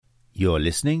You're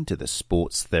listening to the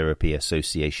Sports Therapy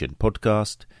Association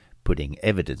podcast, putting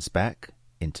evidence back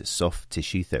into soft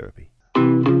tissue therapy.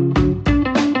 And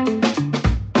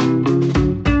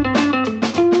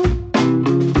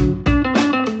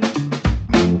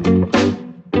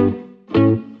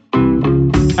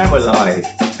we're live.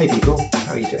 Hey people,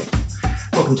 how are you doing?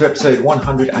 Welcome to episode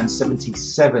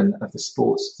 177 of the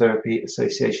Sports Therapy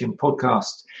Association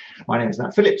podcast. My name is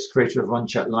Matt Phillips, creator of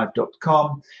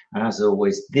RunChatLive.com, and as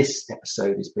always, this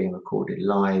episode is being recorded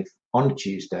live on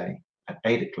Tuesday at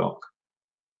 8 o'clock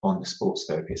on the Sports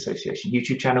Therapy Association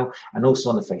YouTube channel and also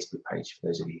on the Facebook page for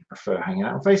those of you who prefer hanging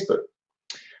out on Facebook.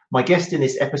 My guest in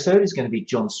this episode is going to be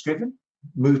John Scriven,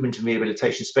 movement and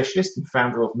rehabilitation specialist and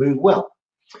founder of Move Well,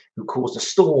 who caused a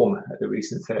storm at the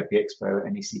recent Therapy Expo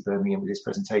at NEC Birmingham with his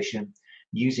presentation,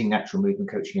 Using Natural Movement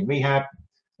Coaching in Rehab,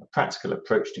 a Practical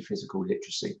Approach to Physical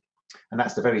Literacy. And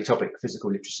that's the very topic,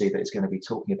 physical literacy, that he's going to be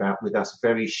talking about with us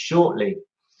very shortly.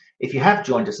 If you have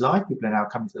joined us live, people are now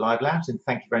coming to the live labs, and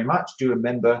thank you very much. Do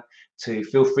remember to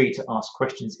feel free to ask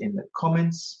questions in the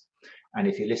comments. And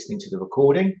if you're listening to the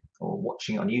recording or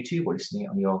watching it on YouTube or listening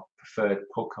on your preferred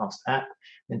podcast app,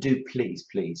 then do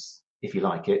please, if you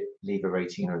like it, leave a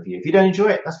rating and a review. If you don't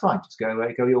enjoy it, that's fine. Just go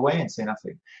your way and say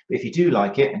nothing. But if you do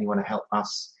like it and you want to help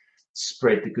us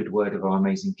spread the good word of our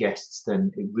amazing guests,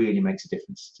 then it really makes a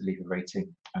difference to leave a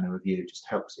rating and a review. It just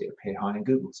helps it appear high in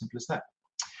Google. Simple as that.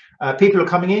 People are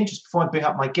coming in. Just before I bring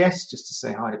up my guests, just to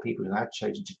say hi to people who have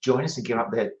chosen to join us and give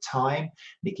up their time.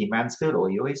 Nikki Mansfield, or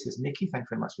yours, says Nikki. Thank you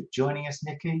very much for joining us,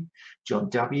 Nikki. John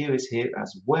W. is here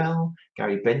as well.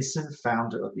 Gary Benson,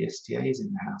 founder of the STA, is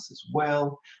in the house as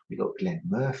well. We've got Glenn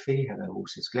Murphy. Hello,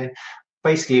 also says Glenn.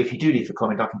 Basically, if you do leave a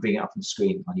comment, I can bring it up on the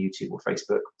screen on YouTube or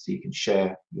Facebook, so you can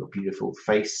share your beautiful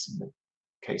face in the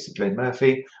case of Glenn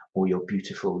Murphy, or your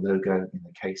beautiful logo in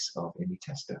the case of Amy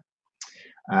Tester.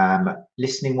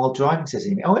 Listening while driving, says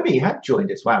Amy. Oh, Amy, you have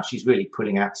joined us. Wow, she's really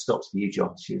pulling out stops for you,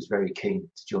 John. She was very keen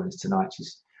to join us tonight.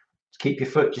 She's keep your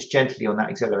foot just gently on that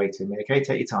accelerator, okay?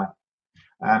 Take your time.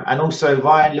 And also,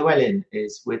 Ryan Llewellyn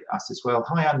is with us as well.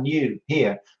 Hi, I'm new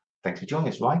here. Thanks for joining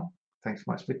us, Ryan. Thanks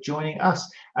so much for joining us.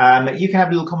 You can have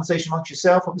a little conversation amongst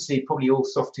yourself. Obviously, probably all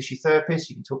soft tissue therapists.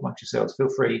 You can talk amongst yourselves. Feel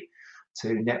free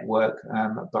to network,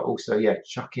 but also,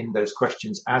 chuck in those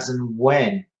questions as and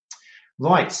when.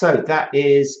 Right, so that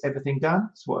is everything done.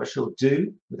 So what I shall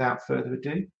do, without further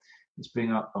ado, is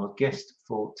bring up our guest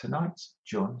for tonight,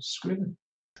 John Scriven.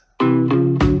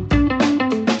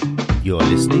 You're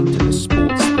listening to the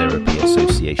Sports Therapy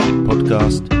Association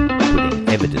podcast, putting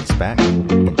evidence back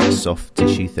into soft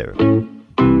tissue therapy.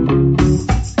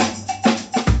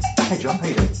 Hey John, how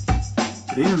you doing?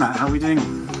 Good evening, Matt. How are we doing?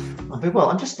 I'm very well.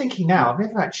 I'm just thinking now, I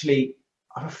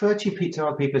refer to you to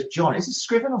other people as John. Is it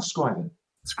Scriven or Scriven?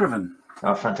 Scriven.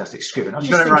 Oh, fantastic. Scriven. I'm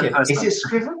just thinking, is it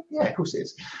Scriven? Yeah, of course it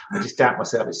is. I just doubt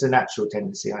myself. It's a natural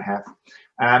tendency I have.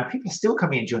 People are still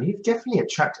coming in, John. You've definitely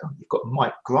attracted. You've got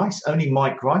Mike Grice. Only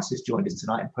Mike Grice has joined us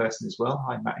tonight in person as well.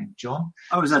 Hi, Matt and John.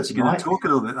 I was actually going to talk a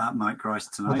little bit about Mike Grice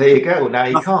tonight. Well, there you go. Now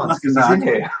you can't because he's in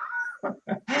here.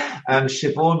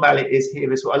 Siobhan Mallet is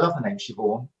here as well. I love the name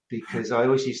Siobhan because I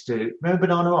always used to remember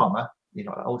Bananarama. You're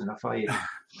not old enough, are you? I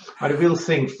had a real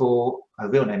thing for her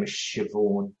real name is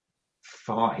Siobhan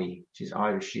Fahy. She's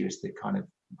Irish. She was the kind of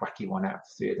wacky one out of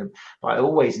the three of them. But I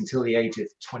always, until the age of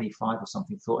 25 or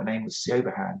something, thought her name was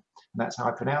Siobhan, and that's how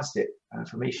I pronounced it.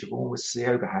 For me, Siobhan was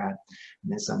Siobhan,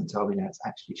 and then someone told me that's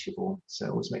actually Siobhan. So it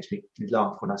always makes me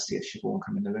laugh when I see a Siobhan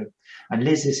come in the room. And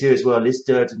Liz is here as well. Liz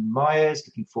Durden-Myers.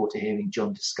 Looking forward to hearing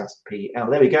John discuss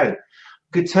PL. There we go.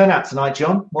 Good turnout tonight,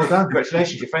 John. Well done.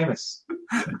 Congratulations. You're famous.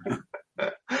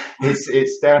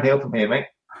 It's downhill from here, mate.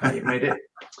 You made it.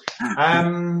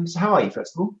 So how are you,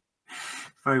 first of all?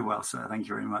 Very well, sir. Thank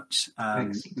you very much.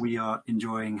 We are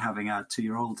enjoying having our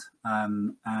 2-year-old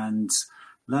and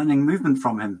learning movement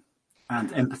from him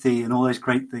and empathy and all those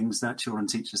great things that children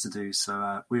teach us to do.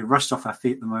 So we're rushed off our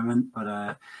feet at the moment,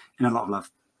 but in a lot of love.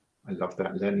 I love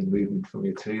that, learning movement from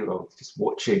your 2-year-old, just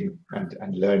watching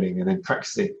and learning and then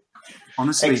practicing.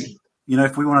 Honestly,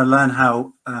 if we want to learn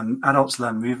how adults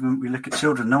learn movement, we look at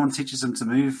children. No one teaches them to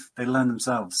move. They learn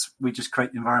themselves. We just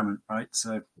create the environment, right?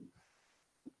 So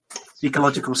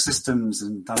ecological systems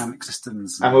and dynamic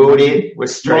systems. And we're already in. We're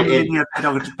straight in.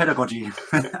 Pedagogy.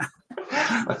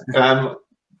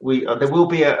 There will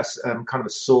be a kind of a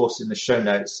source in the show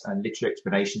notes and literary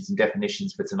explanations and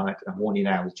definitions for tonight. I'm warning you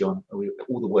now with John.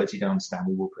 All the words you don't understand,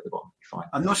 we will put at the bottom. Fine.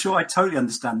 I'm not sure I totally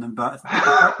understand them, but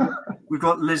we've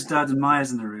got Liz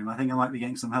Durden-Myers in the room. I think I might be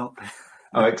getting some help.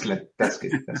 Oh, excellent. That's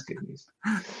good. That's good news.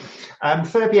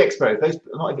 Therapy Expo.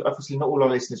 Obviously, not all our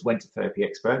listeners went to Therapy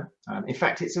Expo. In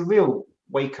fact, it's a real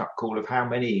wake-up call of how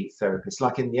many therapists,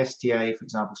 like in the STA, for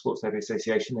example, Sports Therapy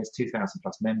Association, there's 2,000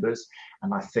 plus members,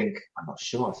 and I think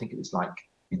it was like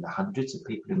in the hundreds of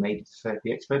people who made it to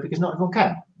Therapy Expo, because not everyone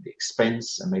can. The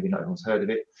expense, and maybe not everyone's heard of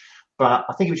it. But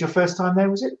I think it was your first time there,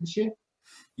 was it, this year?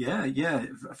 Yeah,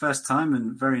 first time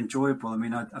and very enjoyable. I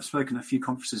mean, I've spoken at a few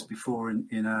conferences before in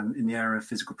the area of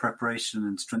physical preparation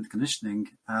and strength conditioning,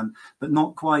 but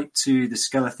not quite to the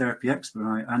scale of Therapy Expo.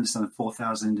 I understand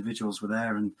 4,000 individuals were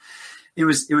there, and it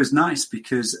was nice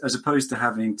because as opposed to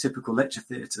having typical lecture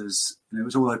theatres, it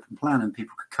was all open plan and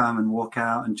people could come and walk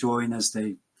out and join as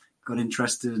they got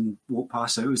interested and walked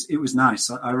past. So it was nice.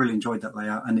 I really enjoyed that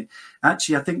layout, and I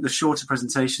think the shorter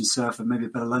presentation served for maybe a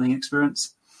better learning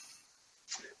experience.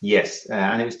 Yes,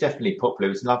 and it was definitely popular.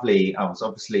 It was lovely. I was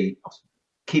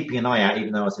keeping an eye out,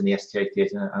 even though I was in the STA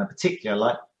theatre, and particularly I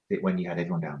liked it when you had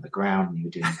everyone down on the ground and you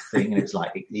were doing the thing, and it was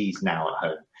like, he's now at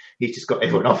home. He's just got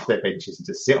everyone off their benches and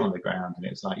just sit on the ground, and it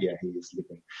was like, yeah, he is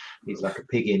living. He's like a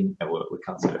pig in. Well, we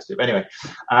can't say the rest of it. But anyway,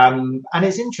 and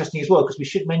it's interesting as well, because we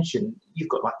should mention you've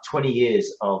got like 20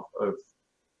 years of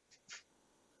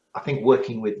I think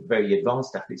working with very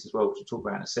advanced athletes as well, which we'll talk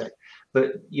about in a sec.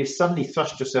 But you've suddenly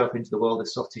thrust yourself into the world of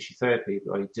soft tissue therapy.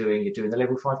 You're doing the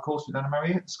level 5 course with Anna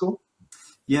Maria at the school?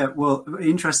 Yeah, well,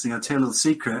 interesting. I'll tell you a little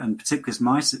secret, and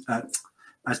particularly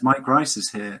as Mike Grice is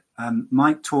here.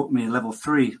 Mike taught me level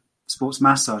 3 sports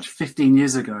massage 15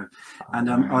 years ago, and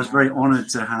I was very honoured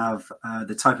to have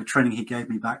the type of training he gave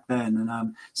me back then,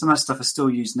 and some of that stuff I still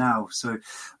use now. So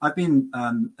I've been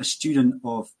a student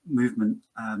of movement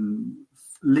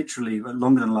literally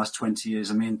longer than the last 20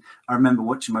 years. I mean, I remember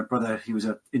watching my brother. He was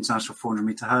an international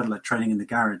 400-meter hurdler training in the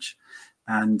garage,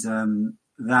 and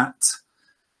that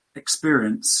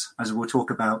experience, as we'll talk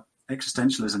about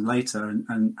existentialism later,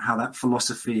 and how that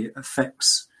philosophy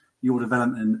affects your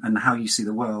development and how you see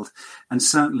the world. And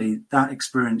certainly that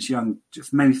experience young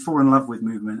just made me fall in love with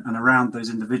movement and around those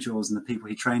individuals and the people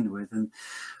he trained with. And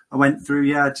I went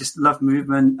through, just loved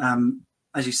movement.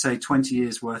 As you say, 20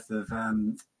 years worth of,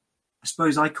 I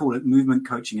suppose I call it movement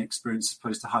coaching experience as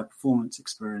opposed to high performance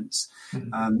experience,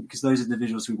 because those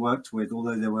individuals we worked with,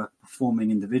 although they were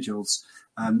performing individuals,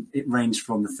 it ranged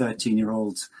from the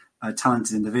 13-year-old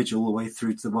talented individual all the way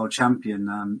through to the world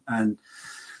champion. And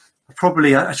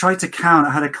I tried to count.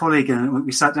 I had a colleague, and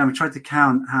we sat down. We tried to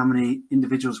count how many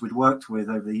individuals we'd worked with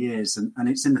over the years, and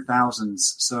it's in the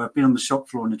thousands. So I've been on the shop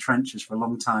floor in the trenches for a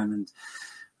long time,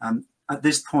 and at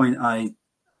this point,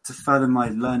 to further my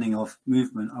learning of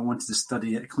movement, I wanted to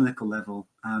study at a clinical level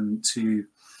to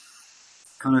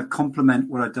kind of complement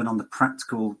what I'd done on the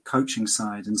practical coaching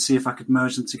side and see if I could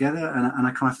merge them together. And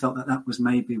I kind of felt that was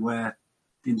maybe where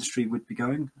the industry would be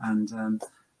going. And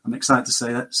I'm excited to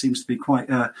say that seems to be quite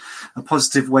a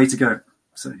positive way to go.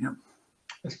 So, yeah.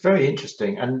 It's very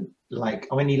interesting. And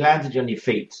you landed on your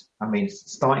feet. I mean,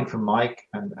 starting from Mike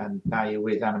and now you're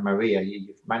with Anna Maria,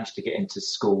 you've managed to get into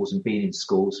schools and been in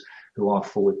schools who are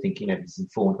forward-thinking, evidence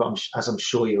informed. But as I'm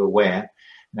sure you're aware,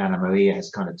 and Anna Maria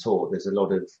has kind of taught, there's a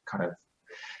lot of kind of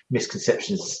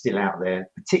misconceptions still out there,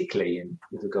 particularly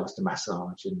with regards to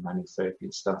massage and manual therapy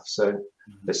and stuff. So,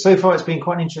 but so far it's been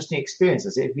quite an interesting experience.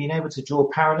 Has it been able to draw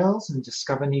parallels and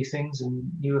discover new things and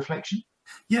new reflection?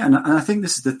 Yeah, and I think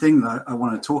this is the thing that I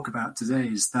want to talk about today,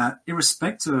 is that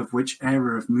irrespective of which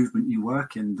area of movement you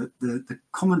work in, the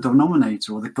common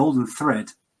denominator or the golden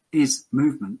thread is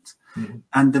movement. Mm-hmm.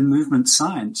 And the movement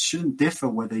science shouldn't differ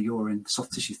whether you're in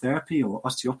soft tissue therapy or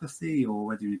osteopathy, or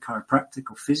whether you're in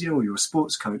chiropractic or physio, or you're a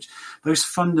sports coach. Those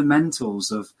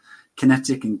fundamentals of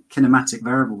kinetic and kinematic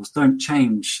variables don't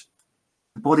change.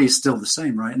 The body is still the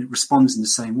same, right? And it responds in the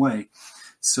same way.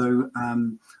 So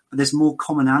there's more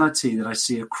commonality that I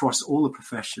see across all the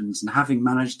professions, and having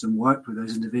managed and worked with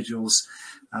those individuals,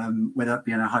 whether that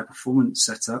be in a high performance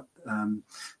setup,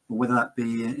 or whether that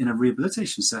be in a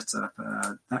rehabilitation setup,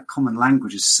 that common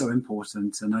language is so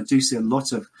important. And I do see a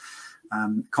lot of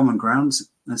common grounds,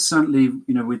 and certainly,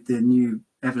 with the new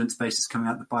evidence bases coming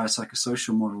out, the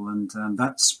biopsychosocial model, and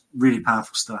that's really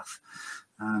powerful stuff.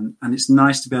 And it's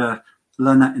nice to be able to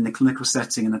learn that in the clinical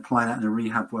setting and apply that in a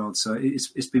rehab world. So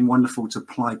it's been wonderful to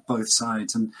apply both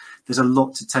sides. And there's a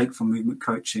lot to take from movement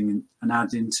coaching and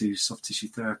add into soft tissue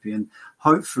therapy. And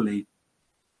hopefully,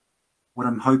 what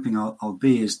I'm hoping I'll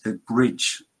be is the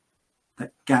bridge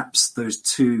that gaps those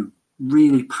two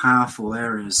really powerful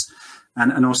areas,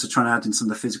 and also trying to add in some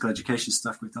of the physical education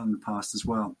stuff we've done in the past as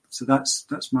well. So that's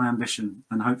my ambition,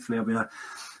 and hopefully I'll be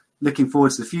looking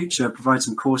forward to the future, provide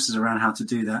some courses around how to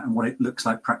do that and what it looks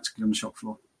like practically on the shop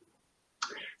floor.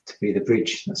 To be the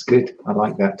bridge, that's good. I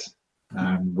like that.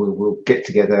 We'll get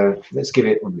together. Let's give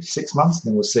it 6 months,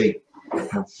 and then we'll see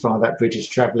how far that bridge is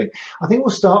travelling. I think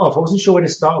we'll start off. I wasn't sure where to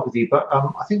start off with you, but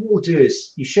I think what we'll do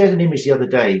is you shared an image the other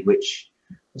day, which,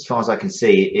 as far as I can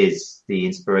see, is the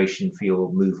inspiration for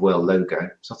your Move Well logo.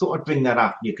 So I thought I'd bring that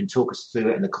up. You can talk us through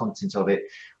it and the content of it.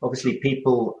 Obviously,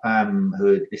 people who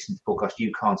are listening to the podcast,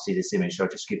 you can't see this image, so I'll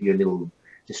just give you a little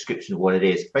description of what it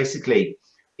is. Basically,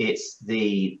 it's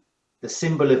the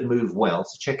symbol of Move Well.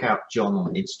 So check out John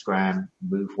on Instagram,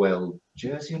 Move Well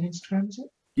Jersey on Instagram, is it?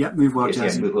 Yeah, Move Well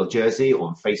Jersey. Yeah, Move Well Jersey, or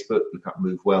on Facebook, look up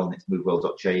Move Well, and it's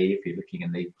movewell.je if you're looking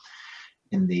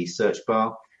in the search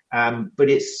bar. But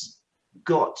it's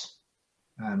got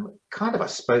kind of, I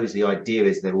suppose, the idea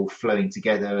is they're all flowing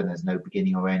together and there's no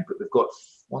beginning or end. But we've got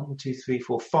 1, 2, 3,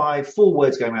 4, 5, 4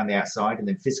 words going around the outside, and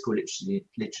then physical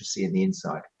literacy in the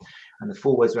inside. And the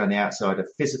 4 words around the outside are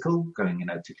physical, going in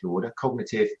no particular order,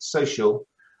 cognitive, social,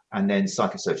 and then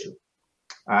psychosocial.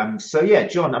 So yeah,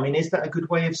 John, I mean, is that a good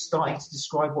way of starting to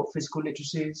describe what physical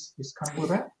literacy is kind of all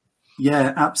about?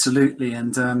 Yeah, absolutely.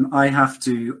 And I have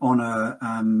to honour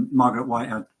Margaret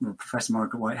Whitehead, Professor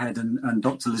Margaret Whitehead, and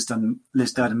Dr. Liz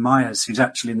Durden-Myers, who's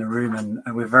actually in the room, and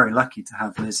we're very lucky to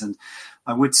have Liz. And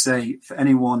I would say for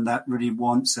anyone that really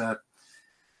wants a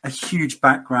huge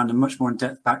background, and much more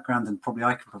in-depth background than probably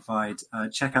I can provide,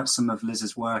 check out some of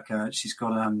Liz's work. She's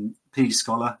got PD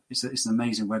Scholar. It's an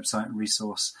amazing website and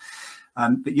resource.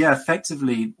 But yeah,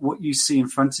 effectively, what you see in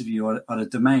front of you are the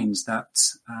domains that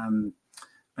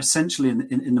essentially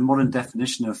in the modern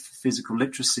definition of physical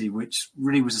literacy, which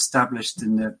really was established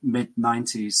in the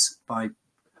mid-90s by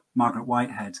Margaret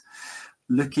Whitehead,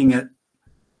 looking at,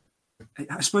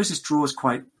 I suppose this draws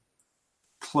quite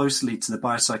closely to the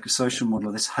biopsychosocial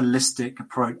model, this holistic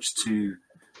approach to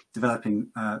developing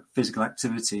physical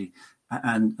activity,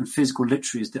 and physical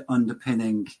literacy is the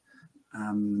underpinning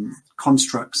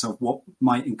constructs of what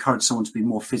might encourage someone to be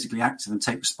more physically active and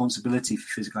take responsibility for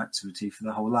physical activity for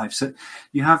their whole life. So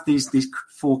you have these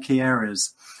 4 key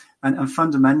areas, and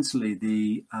fundamentally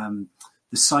the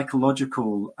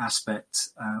psychological aspect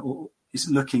is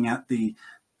looking at the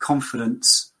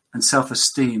confidence and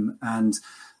self-esteem, and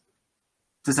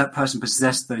does that person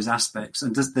possess those aspects,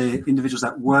 and does the individuals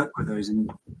that work with those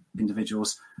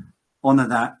individuals honor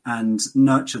that and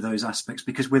nurture those aspects?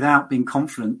 Because without being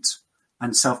confident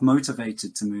and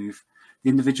self-motivated to move, the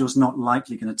individual's not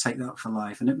likely going to take that up for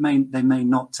life, and they may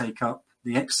not take up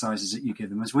the exercises that you give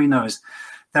them. As we know as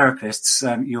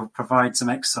therapists, you'll provide some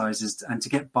exercises, and to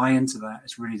get buy-in to that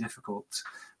is really difficult.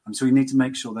 So we need to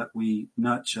make sure that we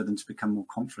nurture them to become more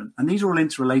confident. And these are all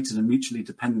interrelated and mutually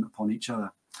dependent upon each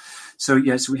other. So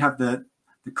we have the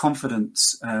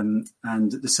confidence and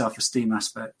the self-esteem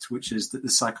aspect, which is the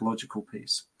psychological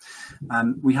piece.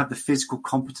 We have the physical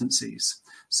competencies.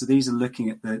 So these are looking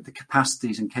at the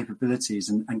capacities and capabilities,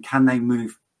 and can they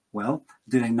move well?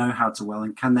 Do they know how to well?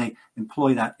 And can they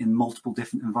employ that in multiple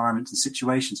different environments and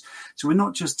situations? So we're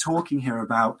not just talking here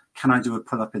about, can I do a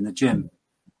pull-up in the gym?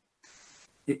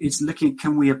 It's looking at,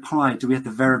 can we apply, do we have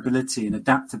the variability and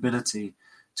adaptability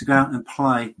to go out and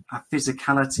apply our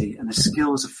physicality and the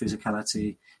skills of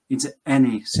physicality into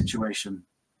any situation?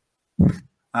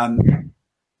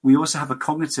 We also have a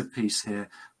cognitive piece here,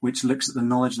 which looks at the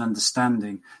knowledge and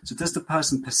understanding. So does the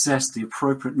person possess the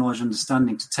appropriate knowledge and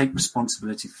understanding to take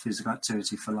responsibility for physical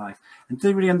activity for life? And do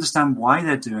they really understand why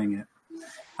they're doing it?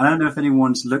 I don't know if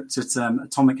anyone's looked at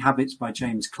Atomic Habits by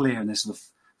James Clear, and there's sort of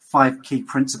 5 key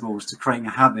principles to creating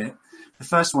a habit. The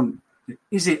first one,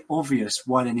 is it obvious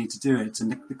why they need to do it?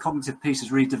 And the cognitive piece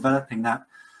is really developing that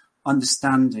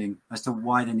understanding as to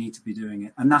why they need to be doing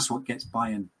it. And that's what gets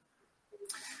buy-in.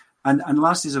 And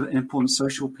last is an important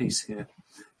social piece here.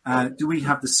 Do we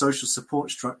have the social support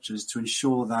structures to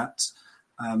ensure that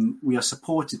we are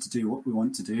supported to do what we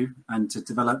want to do and to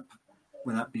develop,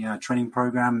 whether that be our training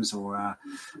programs or our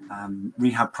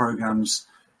rehab programs,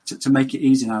 to make it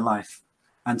easy in our life?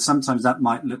 And sometimes that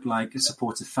might look like a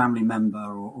supportive family member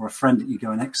or a friend that you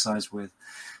go and exercise with.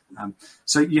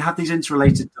 So you have these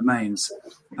interrelated domains.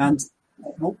 And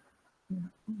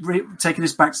taking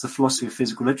this back to the philosophy of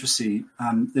physical literacy,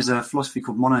 there's a philosophy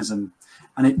called monism,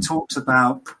 and it talks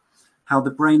about how the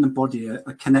brain and body are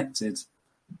connected.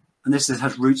 And this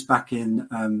has roots back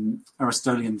in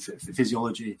Aristotelian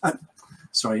physiology.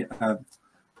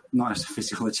 Not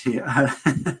physiology.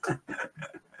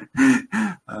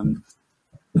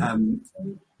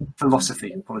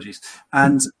 Philosophy, apologies.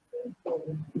 And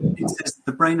it says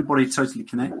the brain and body are totally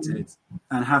connected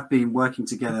and have been working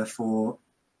together for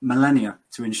millennia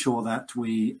to ensure that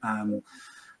we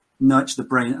nurture the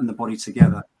brain and the body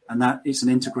together, and that it's an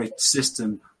integrated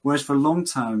system. Whereas for a long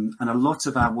time, and a lot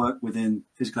of our work within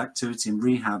physical activity and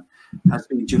rehab has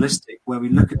been dualistic, where we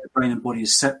look at the brain and body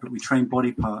as separate. We train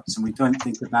body parts and we don't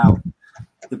think about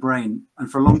the brain.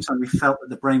 And for a long time, we felt that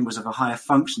the brain was of a higher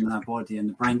function than our body, and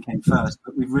the brain came first.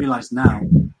 But we've realized now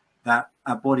that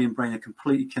our body and brain are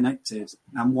completely connected,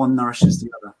 and one nourishes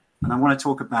the other. And I want to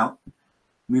talk about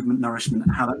movement nourishment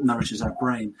and how that nourishes our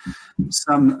brain.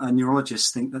 Some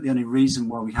neurologists think that the only reason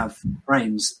why we have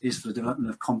brains is for the development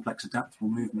of complex adaptable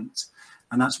movements.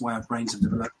 And that's why our brains have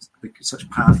developed such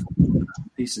powerful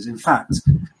pieces. In fact,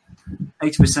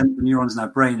 80% of the neurons in our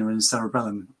brain are in the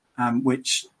cerebellum,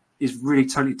 which is really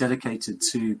totally dedicated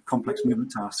to complex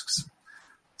movement tasks.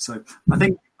 So I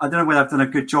don't know whether I've done a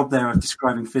good job there of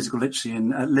describing physical literacy,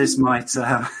 and Liz might...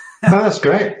 No, that's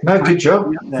great. No, good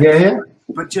job. Yeah.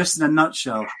 But just in a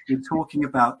nutshell, we're talking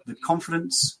about the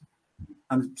confidence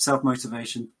and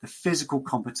self-motivation, the physical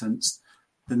competence,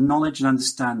 the knowledge and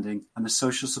understanding, and the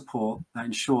social support that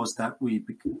ensures that we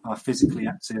are physically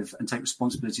active and take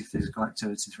responsibility for physical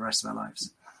activity for the rest of our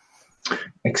lives.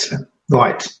 Excellent.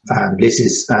 Right. Liz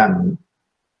is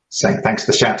saying thanks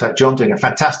for the shout out. John, doing a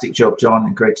fantastic job, John,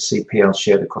 and great to see PL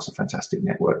shared across a fantastic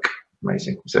network.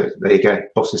 Amazing. So there you go.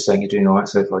 Boss is saying you're doing all right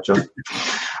so far, John.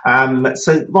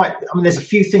 There's a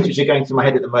few things which are going through my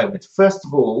head at the moment. First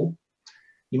of all,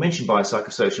 you mentioned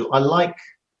biopsychosocial. I like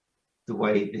the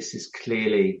way this is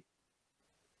clearly,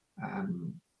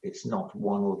 it's not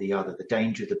one or the other. The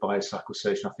danger of the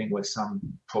biopsychosocial, I think, where some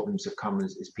problems have come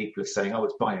is people are saying, oh,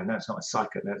 it's bio. No, it's not. It's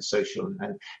psycho. No, it's social.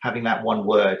 And having that one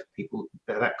word, people,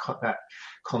 that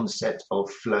concept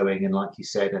of flowing and, like you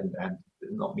said, and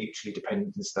not mutually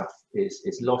dependent and stuff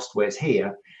is lost. Whereas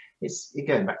here, you're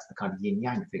going back to the kind of yin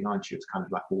yang thing, aren't you? It's kind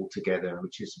of like all together,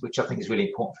 which I think is really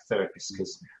important for therapists,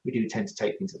 because we do tend to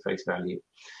take things at face value.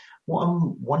 What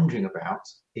I'm wondering about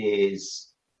is,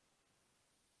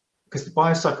 because the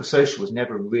biopsychosocial was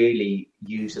never really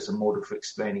used as a model for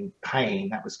explaining pain.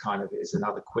 That was kind of as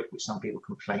another quip which some people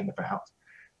complain about.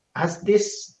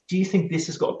 Do you think this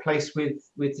has got a place with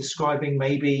describing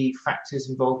maybe factors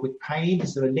involved with pain?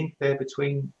 Is there a link there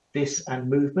between this and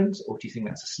movement, or do you think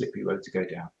that's a slippery road to go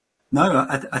down? No,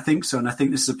 I think so, and I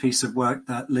think this is a piece of work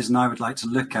that Liz and I would like to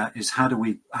look at: is how do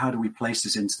we place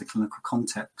this into the clinical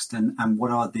context, and what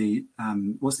are the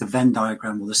what's the Venn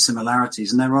diagram or the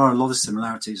similarities? And there are a lot of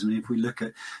similarities. I mean, if we look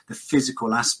at the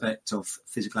physical aspect of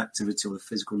physical activity or the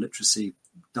physical literacy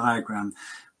diagram,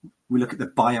 we look at the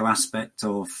bio aspect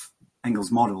of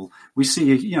Engel's model, we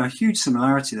see a huge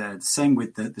similarity there. The same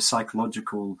with the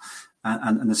psychological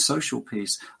and the social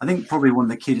piece. I think probably one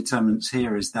of the key determinants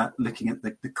here is that looking at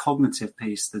the cognitive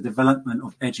piece, the development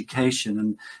of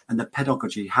education and the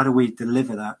pedagogy. How do we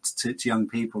deliver that to young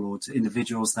people or to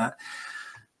individuals? That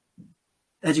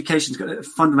education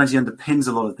fundamentally underpins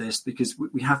a lot of this, because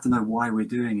we have to know why we're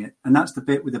doing it. And that's the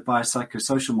bit with the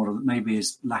biopsychosocial model that maybe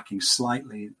is lacking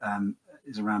slightly,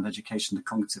 is around education, the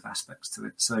cognitive aspects to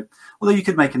it. So although you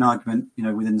could make an argument,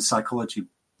 within the psychology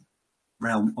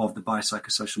realm of the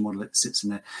biopsychosocial model, it sits in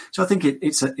there. So I think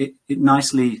it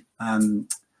nicely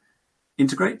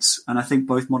integrates, and I think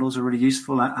both models are really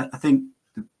useful. I think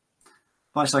the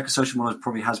biopsychosocial model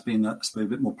probably has been a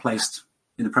bit more placed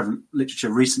in the prevalent literature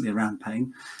recently around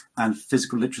pain, and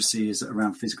physical literacy is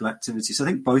around physical activity. So I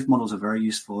think both models are very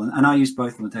useful, and I use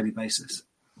both on a daily basis.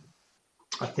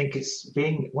 I think it's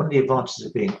being one of the advantages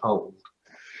of being old,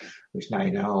 which now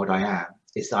you know how old I am,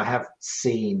 is that I have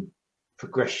seen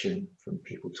progression from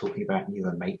people talking about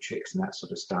neuromatrix and that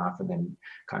sort of stuff, and then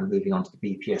kind of moving on to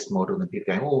the BPS model, and then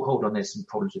people going, oh, hold on, there's some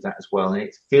problems with that as well. And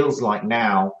it feels like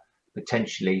now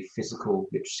potentially physical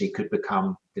literacy could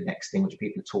become the next thing which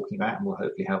people are talking about, and will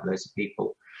hopefully help loads of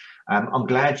people. I'm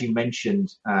glad you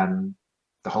mentioned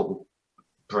the whole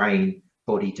brain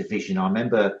body division. I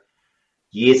remember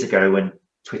years ago when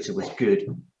Twitter was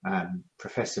good,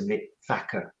 Professor Mick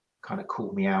Thacker kind of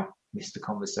called me out, missed the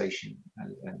conversation,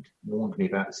 and warned me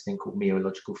about this thing called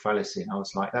mereological fallacy. And I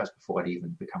was like, that was before I'd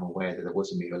even become aware that there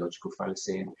was a mereological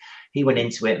fallacy. And he went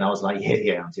into it, and I was like,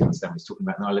 yeah, I do understand what he's talking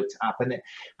about. And I looked it up,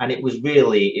 and it was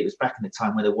back in the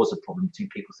time when there was a problem between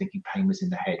people thinking pain was in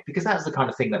the head, because that's the kind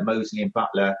of thing that Moseley and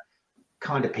Butler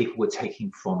kind of people were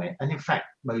taking from it. And in fact,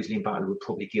 Moseley and Butler were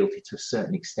probably guilty to a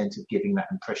certain extent of giving that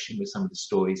impression with some of the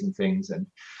stories and things and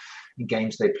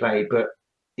games they play. But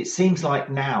it seems like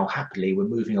now, happily, we're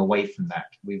moving away from that.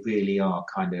 We really are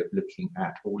kind of looking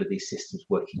at all of these systems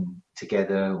working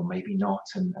together, or maybe not,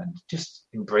 and just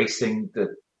embracing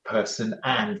the person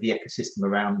and the ecosystem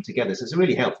around them together. So it's a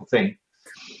really helpful thing.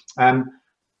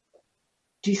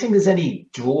 Do you think there's any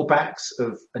drawbacks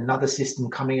of another system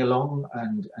coming along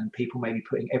and people maybe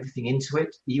putting everything into it?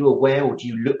 Are you aware, or do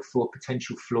you look for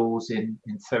potential flaws in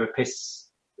therapists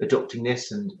adopting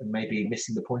this and maybe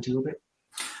missing the point a little bit?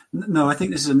 No, I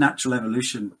think this is a natural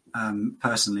evolution,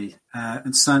 personally.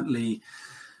 And certainly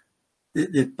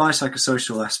the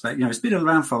biopsychosocial aspect, it's been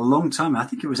around for a long time. I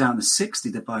think it was out in the 60s,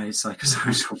 the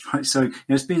biopsychosocial, right? So,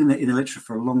 it's been in the literature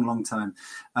for a long, long time.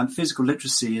 Physical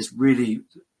literacy is really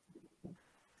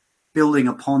building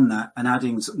upon that and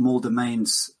adding more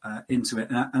domains into it.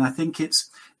 And I think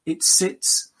it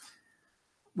sits,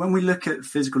 when we look at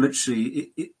physical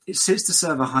literacy, it sits to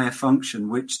serve a higher function,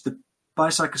 which the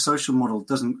biopsychosocial model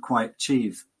doesn't quite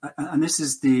achieve. And this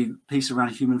is the piece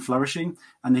around human flourishing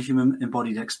and the human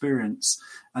embodied experience.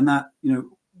 And that,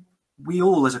 we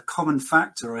all as a common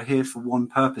factor are here for one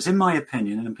purpose, in my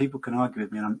opinion, and people can argue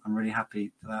with me, and I'm really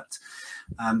happy for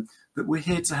that. But we're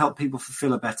here to help people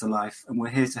fulfill a better life, and we're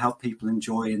here to help people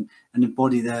enjoy and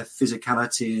embody their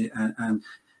physicality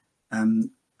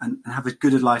and have as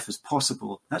good a life as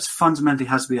possible. That's fundamentally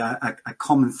has to be a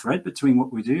common thread between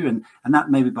what we do, and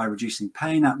that may be by reducing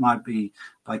pain, that might be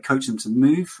by coaching them to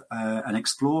move and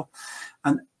explore.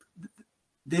 And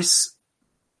the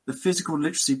physical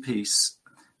literacy piece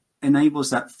enables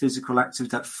that physical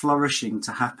activity, that flourishing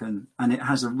to happen, and it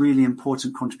has a really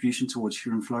important contribution towards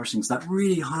human flourishing. So that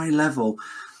really high level,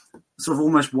 sort of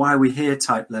almost why we're here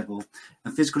type level,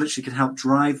 and physical literacy can help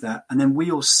drive that. And then we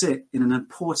all sit in an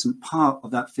important part of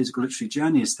that physical literacy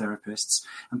journey as therapists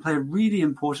and play a really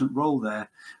important role there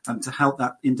to help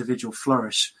that individual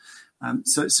flourish.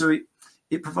 So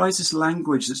it provides this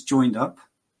language that's joined up,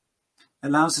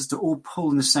 allows us to all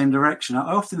pull in the same direction.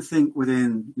 I often think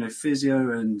within physio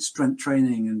and strength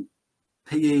training and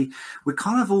PE, we're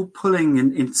kind of all pulling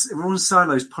we're all in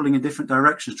silos, pulling in different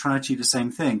directions, trying to achieve the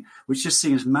same thing, which just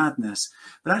seems madness.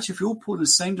 But actually, if we all pull in the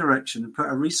same direction and put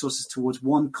our resources towards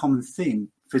one common theme,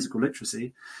 physical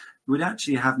literacy, we'd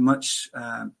actually have much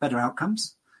better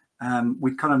outcomes.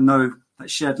 We kind of know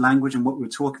that shared language and what we're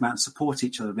talking about and support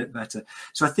each other a bit better.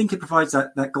 So I think it provides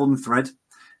that golden thread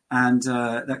and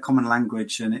that common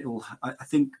language. And I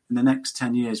think in the next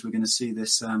 10 years, we're going to see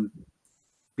this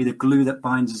be the glue that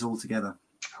binds us all together.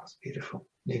 That's beautiful.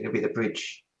 You're going to be the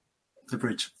bridge. The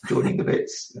bridge. Joining the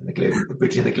bits and the glue, the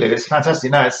bridge and the glue. It's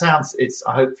fantastic. No,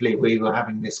 hopefully we were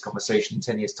having this conversation in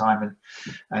 10 years' time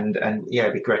and yeah,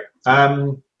 it'd be great.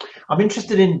 I'm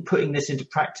interested in putting this into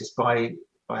practice by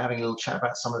having a little chat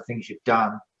about some of the things you've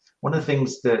done. One of the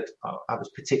things that I was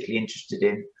particularly interested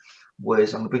in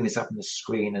was, I'm going to bring this up on the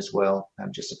screen as well,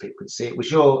 just so people can see it, was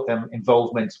your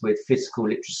involvement with physical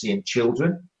literacy in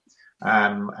children.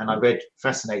 And I read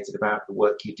fascinated about the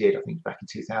work you did, I think back in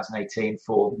 2018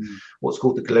 for what's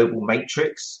called the Global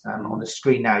Matrix. On the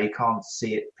screen now, you can't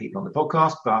see it, people on the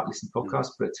podcast, but listen to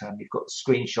podcasts, but you've got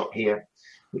the screenshot here,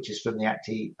 which is from the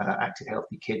Active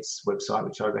Healthy Kids website,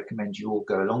 which I recommend you all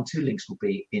go along to. Links will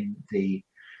be in the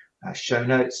show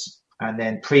notes. And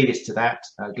then previous to that,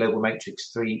 Global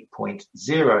Matrix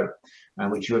 3.0,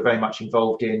 which you were very much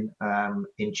involved in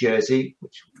Jersey,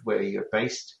 where you're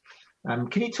based.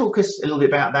 Can you talk us a little bit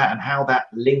about that and how that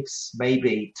links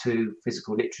maybe to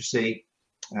physical literacy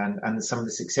and some of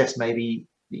the success maybe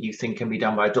that you think can be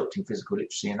done by adopting physical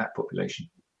literacy in that population?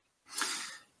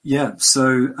 Yeah,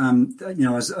 so I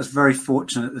was very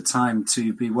fortunate at the time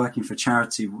to be working for a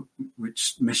charity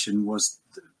which mission was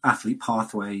Athlete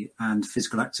Pathway and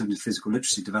physical activity and physical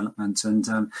literacy development, and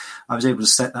I was able to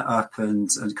set that up and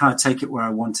kind of take it where I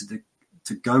wanted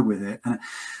to go with it. And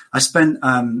I spent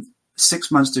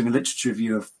 6 months doing a literature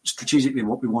review of strategically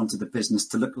what we wanted the business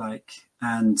to look like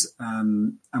and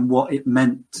what it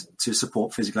meant to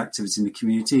support physical activity in the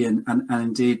community and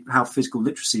indeed how physical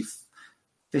literacy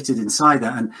fitted inside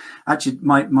that. And actually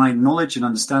my knowledge and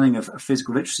understanding of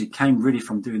physical literacy came really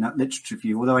from doing that literature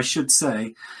review, although I should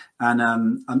say, and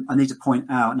I need to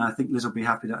point out, and I think Liz will be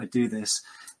happy that I do this,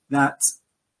 that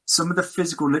some of the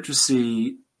physical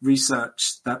literacy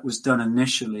research that was done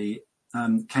initially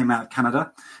came out of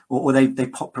Canada, or they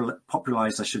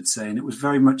popularized, I should say, and it was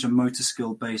very much a motor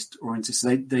skill based oriented.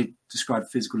 So they described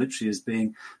physical literacy as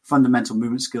being fundamental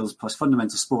movement skills plus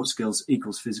fundamental sports skills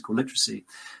equals physical literacy.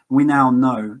 And we now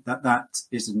know that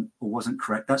isn't or wasn't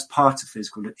correct. That's part of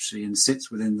physical literacy and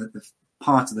sits within the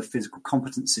part of the physical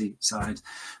competency side.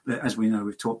 But as we know,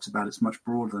 we've talked about, it's much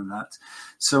broader than that.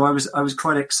 So I was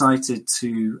quite excited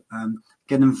to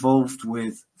get involved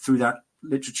through that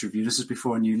literature review. This is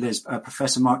before I knew Liz,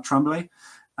 Professor Mark Tremblay,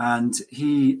 and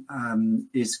he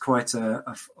is quite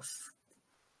I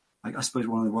suppose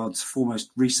one of the world's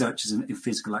foremost researchers in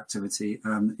physical activity.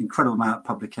 Incredible amount of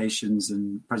publications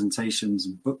and presentations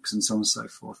and books and so on and so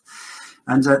forth.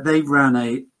 And they ran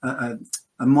a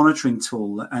monitoring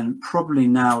tool, and probably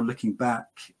now looking back,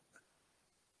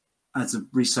 as a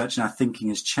researcher, our thinking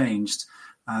has changed.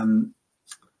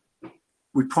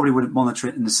 we probably wouldn't monitor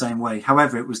it in the same way.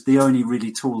 However, it was the only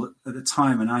really tool at the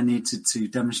time, and I needed to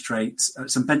demonstrate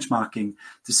some benchmarking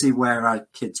to see where our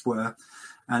kids were.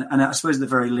 And I suppose at the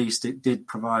very least, it did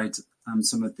provide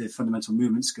some of the fundamental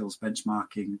movement skills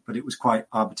benchmarking, but it was quite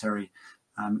arbitrary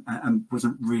and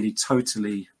wasn't really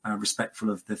totally respectful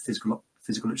of the physical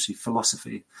literacy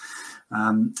philosophy.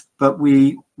 But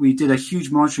we did a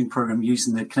huge monitoring program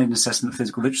using the Canadian Assessment of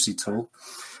Physical Literacy tool.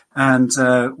 And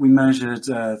we measured,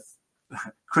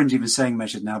 cringe even saying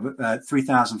measured now, but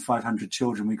 3,500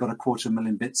 children. We got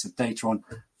 250,000 bits of data on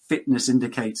fitness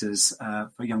indicators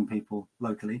for young people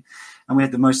locally. And we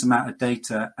had the most amount of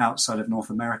data outside of North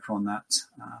America on that.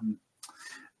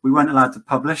 We weren't allowed to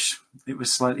publish. It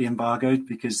was slightly embargoed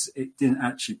because it didn't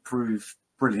actually prove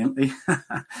brilliantly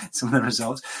some of the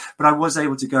results. But I was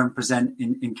able to go and present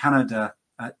in Canada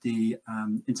at the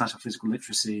International Physical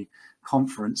Literacy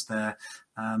Conference there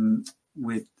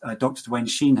with Dr. Dwayne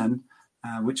Sheenhan,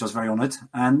 which I was very honoured.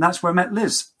 And that's where I met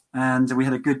Liz. And we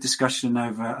had a good discussion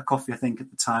over a coffee, I think, at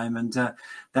the time. And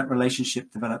that relationship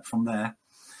developed from there.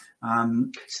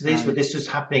 So this was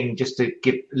happening, just to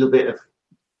give a little bit of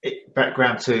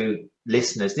background to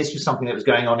listeners. This was something that was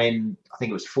going on in, I think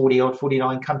it was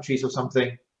 49 countries or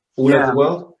something, all over the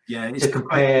world. Yeah. To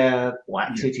compare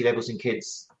activity levels in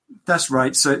kids. That's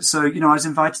right. So I was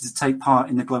invited to take part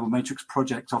in the Global Matrix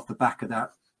project off the back of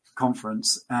that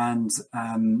conference. And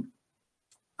so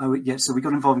we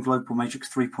got involved in Global Matrix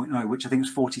 3.0, which I think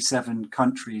was 47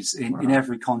 countries in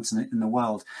every continent in the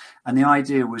world. And the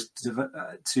idea was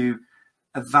to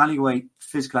evaluate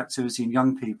physical activity in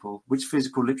young people, which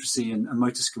physical literacy and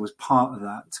motor skill was part of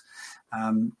that.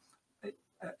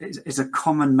 It's a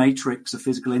common matrix of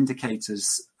physical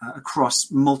indicators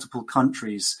across multiple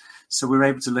countries. So we're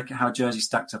able to look at how Jersey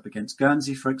stacked up against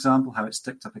Guernsey, for example, how it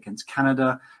stacked up against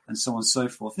Canada, and so on and so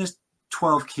forth. There's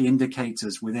 12 key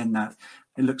indicators within that.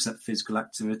 It looks at physical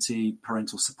activity,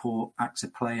 parental support,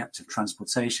 active play, active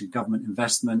transportation, government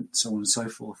investment, so on and so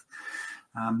forth.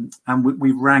 And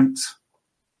we ranked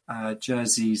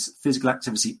Jersey's physical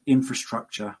activity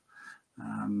infrastructure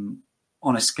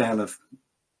on a scale of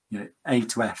A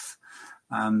to F,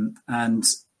 and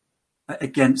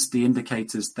against the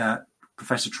indicators that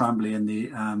Professor Tremblay and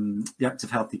the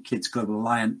Active Healthy Kids Global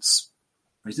Alliance,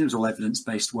 it was all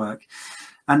evidence-based work.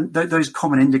 And those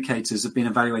common indicators have been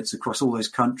evaluated across all those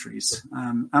countries.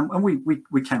 And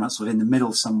we came out sort of in the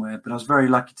middle somewhere, but I was very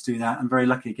lucky to do that. I'm very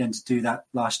lucky again to do that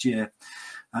last year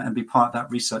and be part of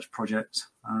that research project.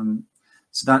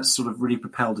 So that's sort of really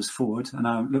propelled us forward. And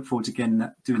I look forward to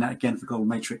doing that again for Global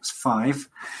Matrix 5.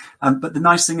 But the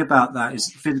nice thing about that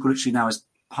is physical literacy now is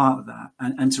part of that.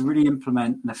 And to really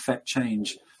implement and affect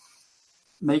change,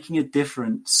 making a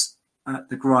difference at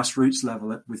the grassroots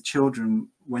level with children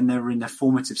when they're in their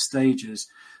formative stages,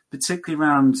 particularly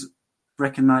around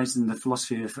recognizing the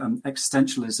philosophy of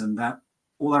existentialism, that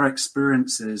all our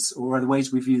experiences or the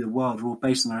ways we view the world are all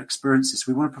based on our experiences.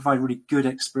 We want to provide really good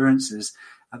experiences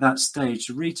at that stage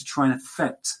to really try and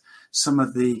affect some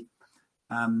of the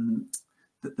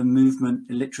movement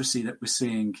illiteracy that we're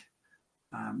seeing,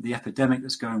 the epidemic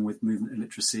that's going with movement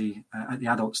illiteracy at the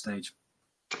adult stage.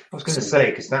 I was going to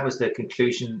say, because that was the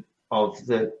conclusion of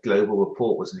the global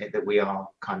report, wasn't it? That we are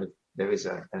there is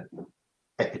an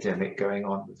epidemic going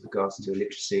on with regards to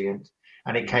illiteracy, and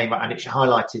it came and it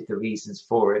highlighted the reasons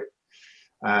for it.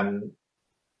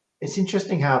 It's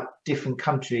interesting how different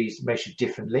countries measure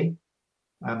differently.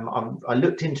 I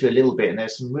looked into a little bit, and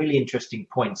there's some really interesting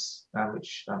points,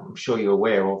 which I'm sure you're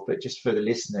aware of, but just for the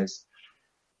listeners,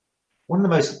 one of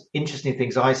the most interesting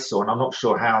things I saw, and I'm not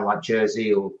sure how like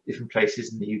Jersey or different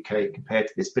places in the UK compared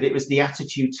to this, but it was the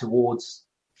attitude towards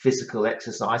physical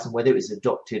exercise and whether it was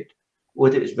adopted,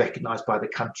 whether it was recognised by the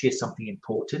country as something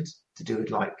important to do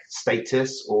with like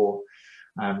status or,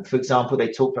 for example, they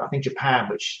talked about, I think Japan,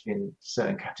 which in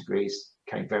certain categories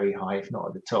came very high, if not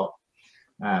at the top.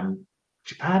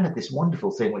 Japan had this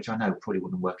wonderful thing, which I know probably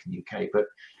wouldn't work in the UK, but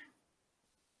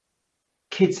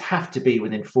kids have to be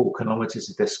within 4 kilometres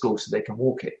of their school so they can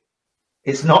walk it.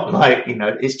 It's not like,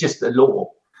 it's just a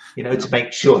law, to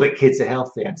make sure that kids are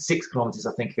healthy. And 6 kilometres,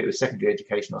 I think if it was secondary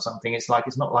education or something, it's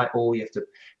not like, you have to,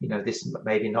 this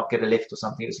maybe not get a lift or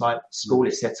something. It's like school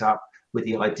is set up with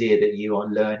the idea that you are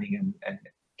learning and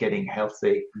getting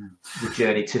healthy, the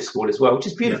journey to school as well, which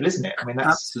is beautiful, isn't it? I mean, that's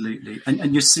absolutely.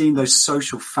 And you're seeing those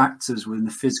social factors within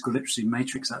the physical literacy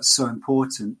matrix. That's so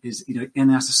important. Is in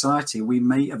our society we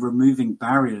may have removing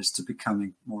barriers to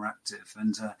becoming more active,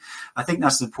 and I think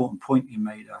that's an important point you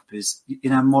made up. Is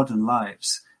in our modern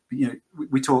lives,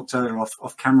 we talked earlier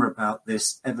off camera about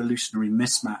this evolutionary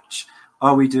mismatch.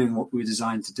 Are we doing what we were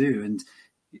designed to do? And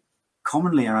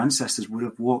commonly our ancestors would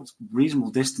have walked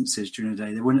reasonable distances during the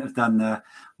day. They wouldn't have done the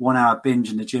 1 hour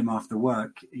binge in the gym after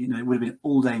work. It would have been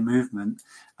all day movement,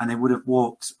 and they would have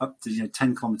walked up to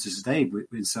 10 kilometers a day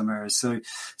in some areas. So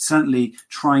certainly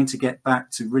trying to get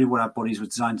back to really what our bodies were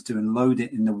designed to do and load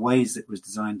it in the ways that it was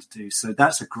designed to do. So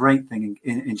that's a great thing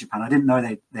in Japan. I didn't know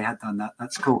they had done that.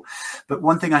 That's cool. But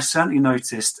one thing I certainly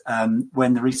noticed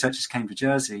when the researchers came to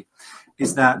Jersey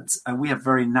is that we have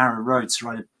very narrow roads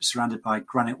surrounded by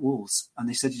granite walls. And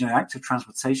they said, active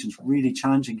transportation is really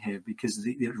challenging here because of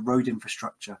the road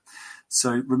infrastructure.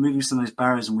 So removing some of those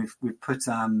barriers, and we've put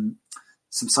some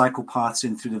cycle paths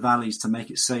in through the valleys to make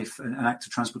it safe, and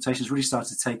active transportation has really started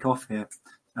to take off here.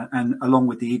 And along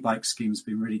with the e-bike scheme has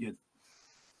been really good.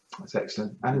 That's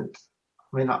excellent. And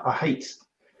I mean, I hate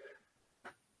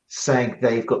saying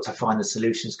they've got to find the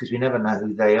solutions because we never know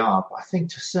who they are. But I think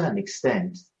to a certain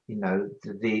extent,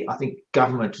 I think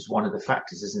government is one of the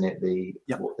factors, isn't it?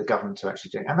 What the government are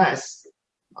actually doing. And that's,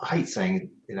 I hate saying,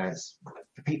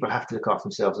 people have to look after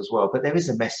themselves as well. But there is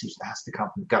a message that has to come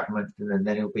from government, and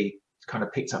then it'll be kind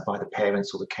of picked up by the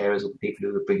parents or the carers or the people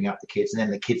who are bringing up the kids. And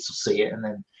then the kids will see it and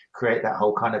then create that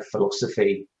whole kind of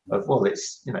philosophy of, well,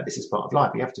 it's, this is part of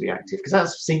life. You have to be active, because that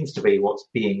seems to be what's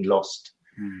being lost.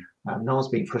 No one's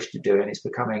being pushed to do it. And it's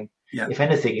becoming, if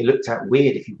anything, you looked at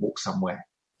weird if you walk somewhere.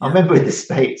 I remember in the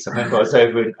States, I was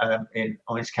over in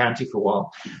Orange County for a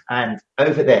while, and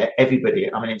over there, everybody,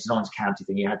 it's an Orange County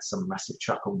thing, you had some massive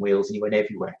truck on wheels and you went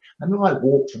everywhere. I remember I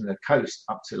walked from the coast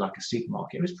up to like a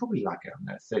supermarket. It was probably like a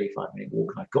 35-minute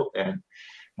walk, and I got there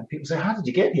and people say, how did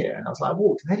you get here? And I was like, I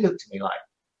walked. And they looked at me like,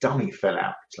 dummy fell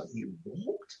out. It's like, you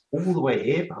walked all the way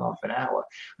here for half an hour?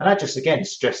 And that just, again,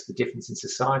 stressed the difference in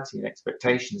society and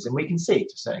expectations. And we can see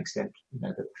to a certain extent,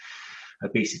 the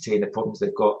obesity and the problems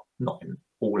they've got, not in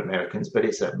all Americans, but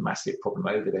it's a massive problem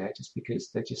over there just because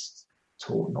they're just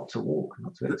taught not to walk,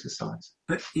 not to exercise.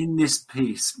 But in this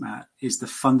piece, Matt, is the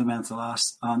fundamental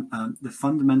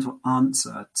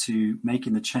answer to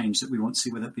making the change that we want to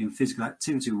see, whether it be in physical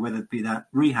activity or whether it be that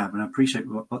rehab. And I appreciate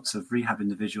we've got lots of rehab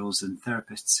individuals and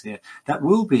therapists here that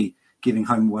will be giving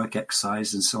homework,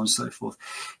 exercise, and so on and so forth.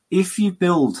 If you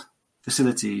build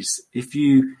facilities, if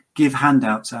you give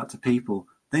handouts out to people,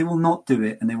 they will not do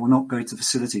it, and they will not go to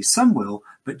facilities. Some will,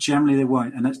 but generally they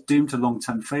won't. And that's doomed to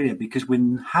long-term failure because we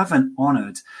haven't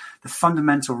honoured the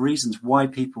fundamental reasons why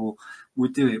people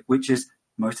would do it, which is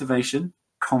motivation,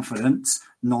 confidence,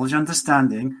 knowledge,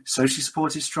 understanding, socially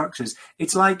supported structures.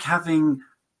 It's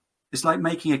like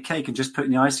making a cake and just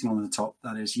putting the icing on the top.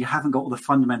 That is, you haven't got all the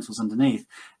fundamentals underneath.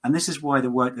 And this is why the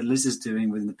work that Liz is doing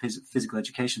within the physical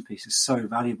education piece is so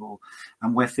valuable,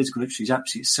 and where physical literacy is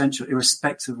absolutely essential,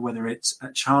 irrespective of whether it's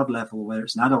at child level or whether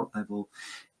it's an adult level.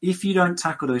 If you don't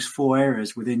tackle those 4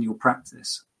 areas within your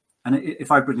practice, and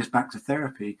if I bring this back to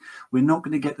therapy, we're not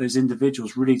going to get those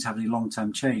individuals really to have any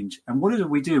long-term change. And what do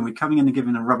we do? We're coming in and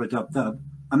giving a rubber dub,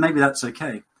 and maybe that's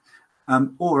okay.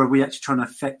 Or are we actually trying to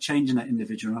affect change in that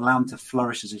individual and allow them to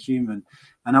flourish as a human?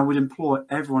 And I would implore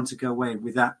everyone to go away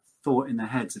with that thought in their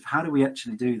heads of how do we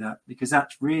actually do that? Because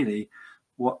that's really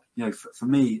what, for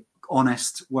me,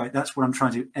 honest way. That's what I'm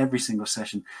trying to do every single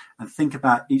session, and think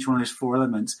about each one of those 4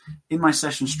 elements. In my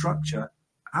session structure,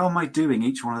 how am I doing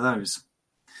each one of those?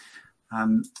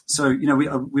 So, we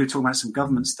were talking about some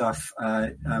government stuff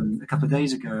a couple of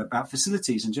days ago about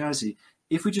facilities in Jersey.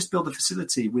 If we just build a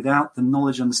facility without the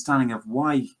knowledge, understanding of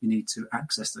why you need to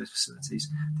access those facilities,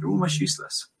 they're almost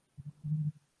useless.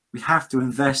 We have to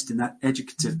invest in that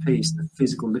educative piece, the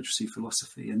physical literacy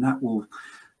philosophy, and that will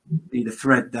be the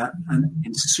thread that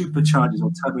supercharges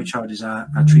or turbocharges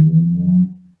our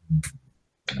treatment.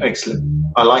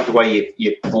 Excellent. I like the way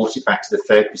you brought it back to the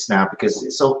therapist now, because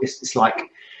it's like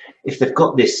if they've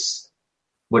got this,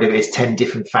 whatever it is, 10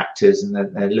 different factors,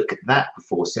 and they look at that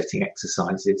before setting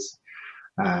exercises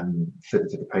for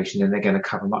the patient, and they're going to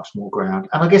cover much more ground.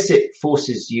 And I guess it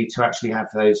forces you to actually have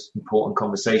those important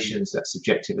conversations, that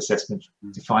subjective assessment,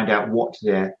 to find out what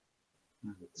their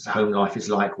home life is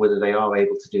like, whether they are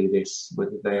able to do this,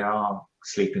 whether they are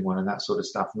sleeping well, and that sort of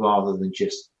stuff, rather than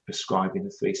just prescribing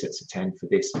the 3 sets of 10 for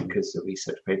this because the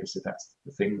research paper said that's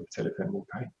the thing with telefemoral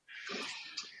pain.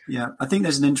 Yeah, I think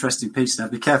there's an interesting piece now.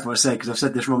 Be careful what I say, because I've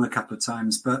said this wrong a couple of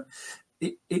times, but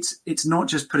it's not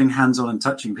just putting hands on and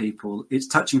touching people. It's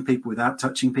touching people without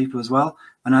touching people as well.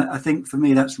 And I think for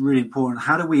me, that's really important.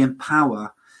 How do we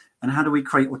empower and how do we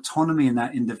create autonomy in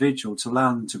that individual to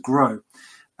allow them to grow?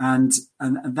 And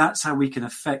that's how we can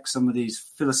affect some of these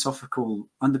philosophical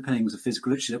underpinnings of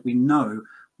physical literacy that we know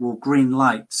will green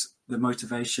light the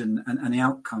motivation and the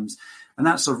outcomes. And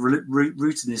that sort of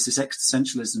rooted in this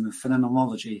existentialism and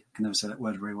phenomenology, I can never say that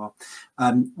word very well,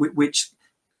 which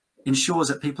ensures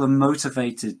that people are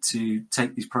motivated to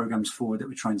take these programs forward that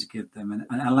we're trying to give them,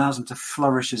 and allows them to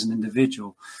flourish as an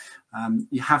individual.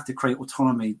 You have to create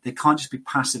autonomy. They can't just be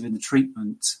passive in the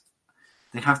treatment.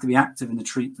 They have to be active in the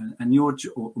treatment. And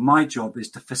my job is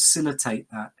to facilitate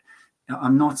that.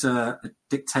 I'm not a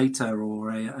dictator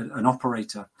or an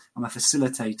operator. I'm a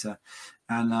facilitator.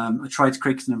 And I try to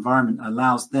create an environment that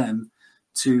allows them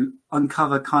to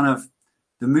uncover kind of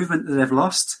the movement that they've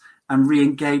lost and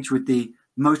re-engage with the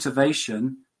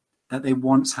motivation that they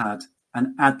once had,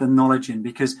 and add the knowledge in.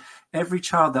 Because every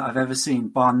child that I've ever seen,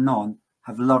 bar none,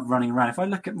 have loved running around. If I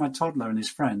look at my toddler and his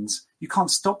friends, you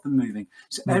can't stop them moving.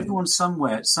 So everyone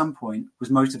somewhere at some point was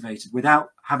motivated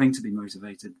without having to be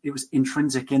motivated. It was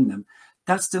intrinsic in them.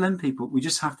 That's still in people. We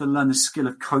just have to learn the skill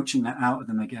of coaching that out of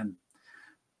them again.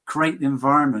 Create the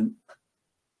environment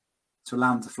to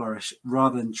allow them to flourish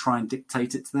rather than try and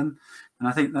dictate it to them. And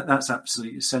I think that that's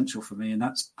absolutely essential for me. And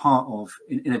that's part of,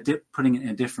 putting it in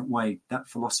a different way, that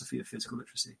philosophy of physical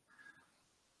literacy.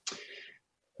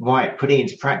 Right, putting it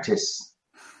into practice.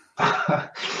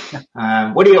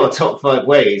 What are your top 5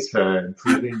 ways for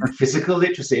improving physical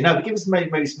literacy? No, but give us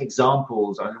maybe some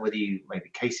examples. I don't know whether you maybe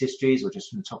case histories or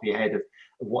just from the top of your head of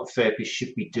what therapists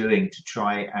should be doing to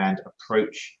try and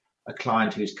approach a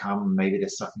client who's come, maybe they're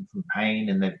suffering from pain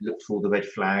and they've looked for all the red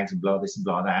flags and blah this and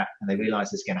blah that, and they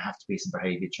realize there's going to have to be some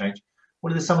behavior change.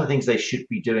 What are some of the things they should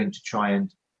be doing to try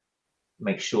and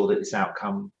make sure that this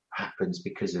outcome happens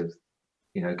because of,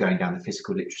 going down the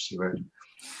physical literacy road?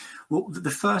 Well, the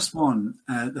first one,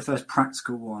 the first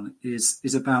practical one is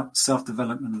about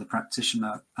self-development of the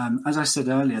practitioner. As I said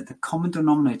earlier, the common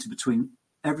denominator between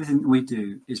everything that we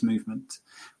do is movement,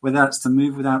 whether that's to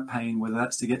move without pain, whether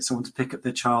that's to get someone to pick up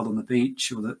their child on the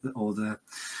beach, or the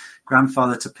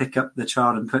grandfather to pick up the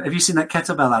child and put. Have you seen that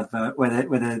kettlebell advert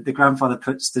where the grandfather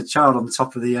puts the child on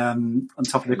top of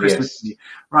the Christmas tree?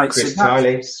 Right, Chris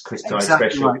Tiley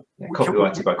special, right.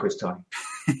 Copyrighted by Chris Tiley.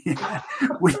 Yeah,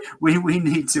 we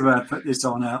need to put this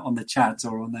on the chat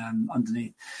or on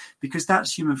underneath, because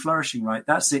that's human flourishing, right?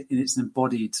 That's it. It's an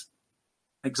embodied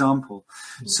example.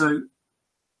 So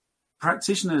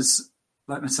practitioners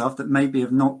like myself that maybe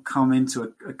have not come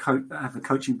into have a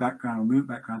coaching background or movement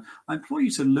background, I implore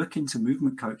you to look into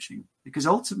movement coaching, because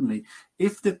ultimately,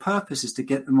 if the purpose is to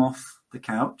get them off the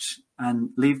couch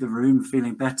and leave the room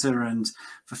feeling better and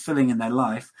fulfilling in their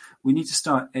life, we need to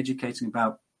start educating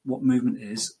about what movement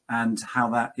is and how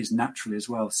that is naturally as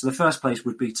well. So the first place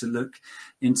would be to look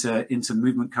into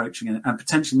movement coaching and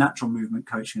potentially natural movement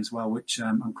coaching as well, which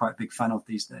I'm quite a big fan of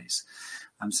these days.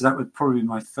 So that would probably be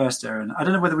my first area. And I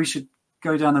don't know whether we should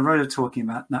go down the road of talking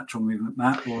about natural movement,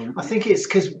 Matt? Or... I think it's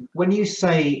because when you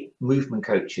say movement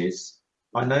coaches,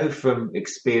 I know from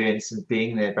experience and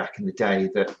being there back in the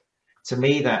day that to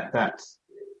me that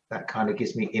kind of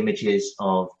gives me images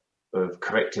of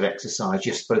corrective exercise.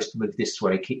 You're supposed to move this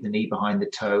way, keep the knee behind the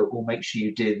toe, or make sure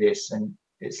you do this. And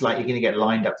it's like you're going to get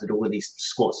lined up to do all of these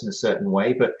squats in a certain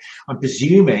way. But I'm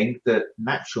presuming that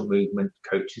natural movement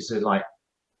coaches are like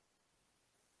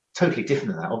totally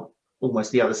different than that,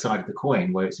 almost the other side of the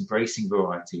coin, where it's embracing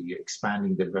variety, you're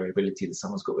expanding the variability that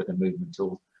someone's got with their movement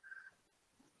tool.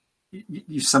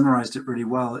 You summarized it really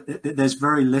well. There's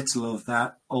very little of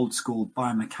that old school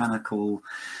biomechanical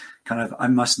kind of, I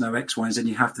must know X, Y, and Z, and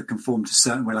you have to conform to a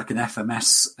certain way, like an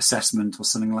FMS assessment or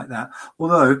something like that.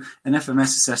 Although an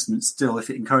FMS assessment still, if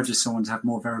it encourages someone to have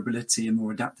more variability and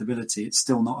more adaptability, it's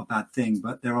still not a bad thing.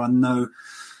 But there are no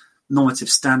normative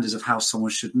standards of how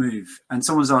someone should move. And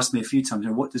someone's asked me a few times,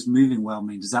 what does moving well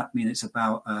mean? Does that mean it's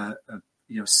about a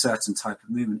certain type of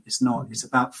movement? It's not. It's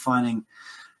about finding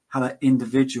how that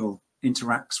individual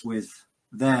interacts with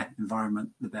their environment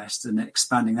the best and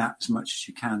expanding that as much as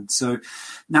you can. So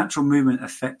natural movement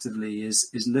effectively is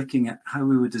looking at how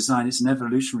we would design. It's an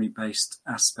evolutionary based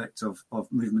aspect of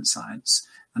movement science.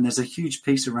 And there's a huge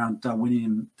piece around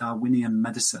Darwinian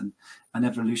medicine and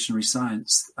evolutionary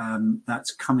science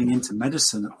that's coming into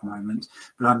medicine at the moment,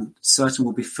 but I'm certain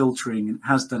will be filtering, and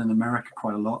has done in America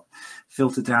quite a lot,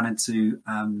 filtered down into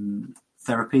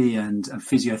therapy and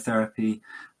physiotherapy,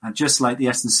 just like the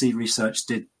S&C research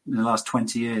did in the last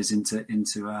 20 years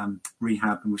into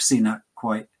rehab, and we've seen that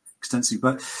quite extensively.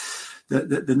 But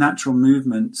the natural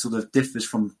movement sort of differs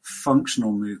from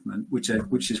functional movement, which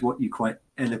is what you quite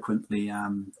eloquently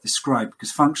described,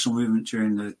 because functional movement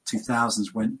during the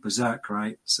 2000s went berserk,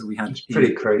 right? So we had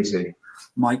pretty crazy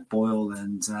Mike Boyle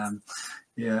and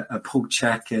Paul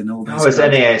Check and all those. I was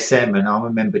NASM, and I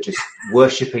remember just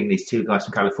worshipping these two guys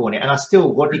from California. And I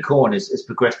still, Rodney Korn has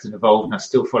progressed and evolved, and I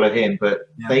still follow him. But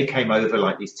they came over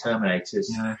like these Terminators.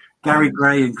 Yeah, Gary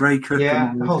Gray and Gray Cook.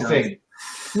 Yeah, the whole thing.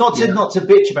 Not to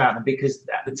bitch about them, because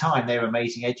at the time they were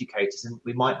amazing educators, and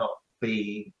we might not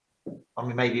be. I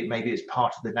mean, maybe it's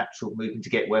part of the natural movement to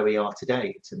get where we are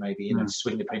today, to maybe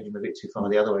swing the pendulum a bit too far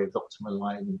the other way with optimal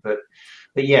alignment. But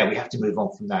yeah, we have to move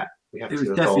on from that. It was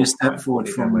definitely a step forward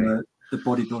from the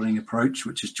bodybuilding approach,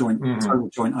 which is total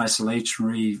joint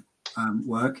isolatory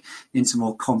work, into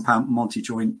more compound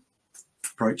multi-joint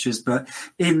approaches. But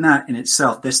in that in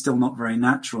itself, they're still not very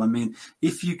natural. I mean,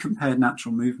 if you compare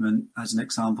natural movement as an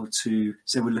example to,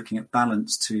 say, we're looking at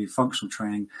balance, to functional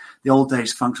training, the old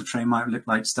days functional training might look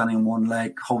like standing on one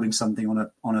leg, holding something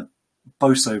on a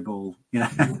Boso ball,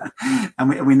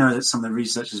 and we know that some of the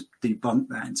research has debunked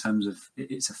that in terms of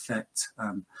its effect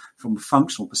from a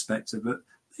functional perspective, but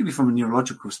maybe from a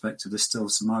neurological perspective, there's still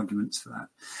some arguments for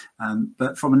that.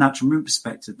 But from a natural movement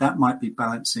perspective, that might be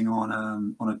balancing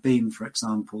on a beam, for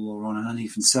example, or on an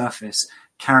uneven surface,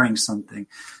 carrying something.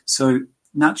 So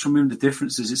natural movement, the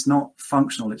difference is it's not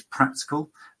functional, it's practical.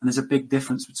 And there's a big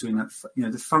difference between that.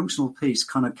 The functional piece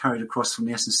kind of carried across from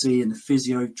the S&C and the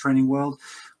physio training world,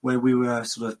 where we were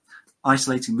sort of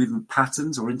isolating movement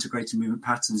patterns or integrating movement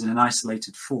patterns in an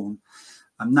isolated form.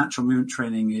 Natural movement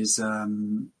training is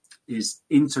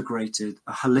integrated,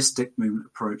 a holistic movement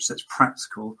approach that's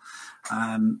practical.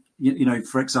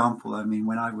 For example, I mean,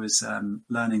 when I was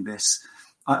learning this,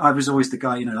 I was always the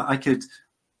guy,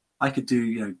 I could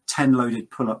do 10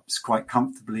 loaded pull-ups quite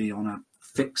comfortably on a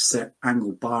fixed set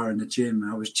angle bar in the gym.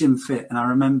 I was gym fit, and I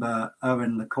remember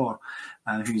Owen Lacour,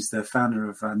 who's the founder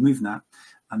of MoveNat,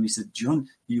 he said, "John,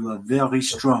 you are very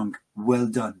strong, well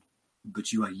done,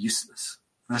 but you are useless."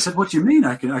 And I said, "What do you mean?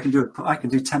 I can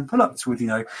do 10 pull-ups with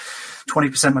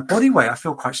 20% of my body weight. I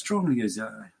feel quite strong." He goes,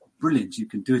 "Brilliant! You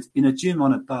can do it in a gym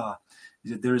on a bar." He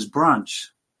said, "There is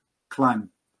branch,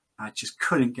 climb." I just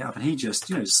couldn't get up, and he just,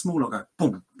 small go,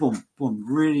 boom, boom, boom,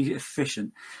 really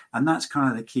efficient. And that's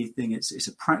kind of the key thing. It's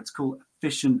a practical,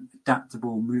 efficient,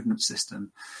 adaptable movement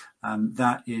system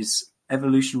that is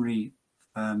evolutionary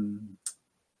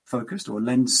focused, or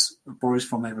lens borrows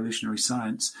from evolutionary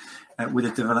science with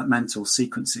a developmental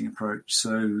sequencing approach.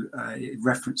 So it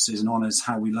references and honors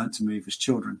how we learn to move as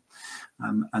children.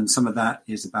 And some of that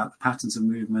is about the patterns of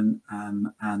movement,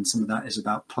 and some of that is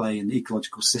about play and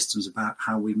ecological systems, about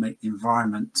how we make the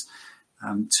environment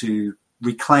to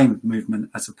reclaim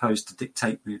movement as opposed to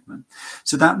dictate movement.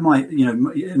 So that might,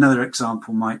 another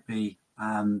example might be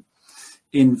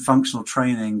in functional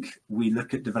training, we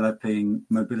look at developing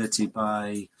mobility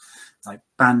by like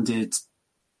banded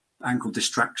ankle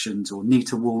distractions or knee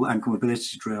to wall ankle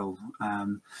mobility drill.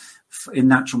 In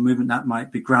natural movement, that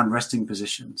might be ground resting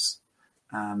positions.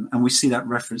 And we see that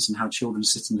reference in how children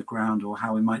sit on the ground, or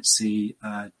how we might see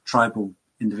tribal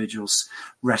individuals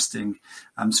resting.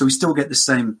 So we still get the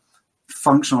same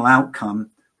functional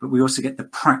outcome, but we also get the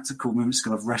practical movement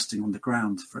skill of resting on the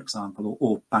ground, for example,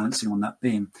 or balancing on that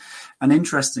beam. And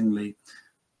interestingly,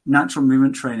 natural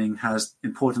movement training has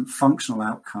important functional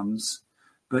outcomes,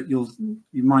 but you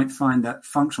might find that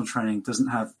functional training doesn't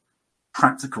have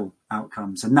practical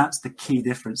outcomes. And that's the key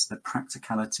difference, the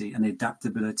practicality and the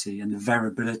adaptability and the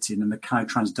variability and the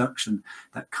mechanical transduction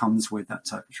that comes with that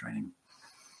type of training.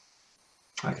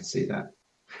 I can see that.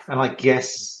 And I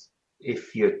guess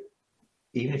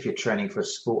even if you're training for a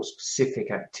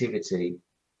sport-specific activity,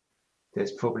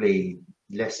 there's probably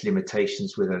less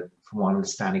limitations from what I'm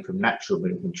understanding from natural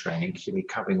movement training, because you'll be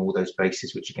covering all those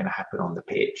bases which are going to happen on the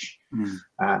pitch,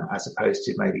 as opposed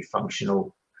to maybe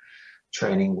functional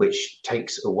training, which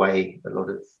takes away a lot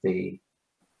of the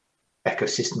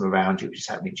ecosystem around you, which is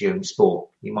happening during sport.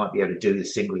 You might be able to do the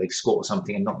single leg squat or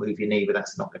something and not move your knee, but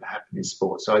that's not going to happen in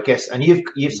sport. So I guess, and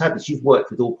you've said this, you've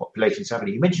worked with all populations, haven't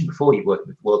you? You mentioned before you've worked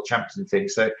with world champions and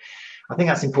things. So I think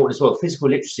that's important as well. Physical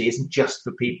literacy isn't just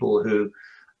for people who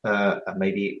are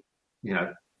maybe,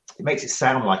 it makes it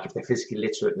sound like if they're physically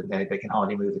literate, then they can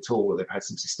hardly move at all, or they've had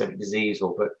some systemic disease,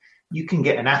 but you can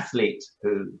get an athlete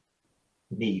who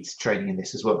needs training in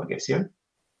this as well, I guess, yeah?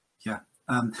 Yeah.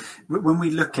 When we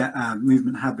look at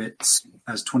movement habits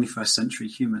as 21st century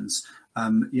humans,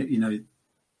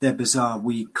 they're bizarre.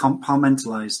 We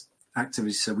compartmentalize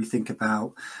activities. So we think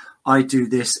about, I do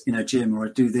this in a gym, or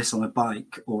I do this on a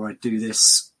bike, or I do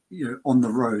this on the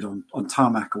road, on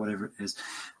tarmac, or whatever it is.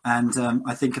 And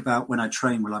I think about when I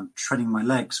train, well, I'm training my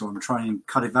legs, or I'm training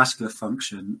cardiovascular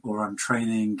function, or I'm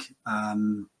training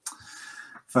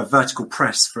for vertical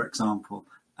press, for example.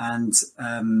 And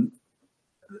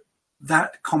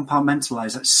that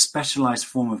compartmentalized, that specialized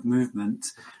form of movement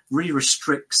really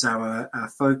restricts our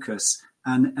focus,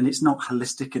 and it's not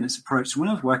holistic in its approach. So when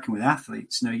I was working with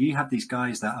athletes, you have these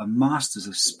guys that are masters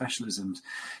of specialisms.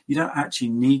 You don't actually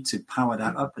need to power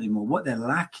that up anymore. What they're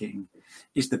lacking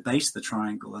is the base of the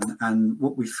triangle. And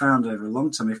what we found over a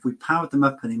long time, if we powered them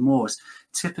up anymore,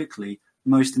 typically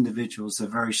most individuals are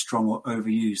very strong or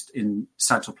overused in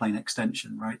sagittal plane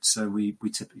extension, right? So we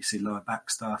typically see lower back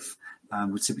stuff,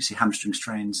 we typically see hamstring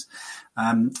strains,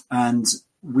 and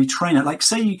we train it. Like,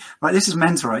 say, right, this is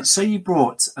mental, right? Say you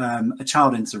brought a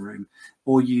child into the room,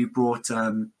 or you brought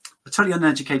a totally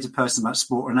uneducated person about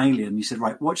sport or an alien. You said,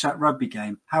 right, watch that rugby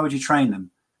game. How would you train them?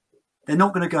 They're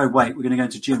not going to go, wait, we're going to go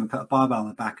into the gym and put a barbell on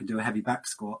the back and do a heavy back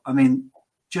squat. I mean,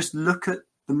 just look at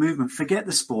the movement, forget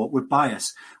the sport. We're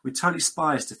biased. We're totally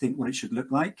biased to think what it should look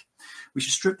like. We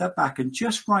should strip that back and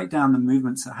just write down the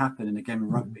movements that happen in a game of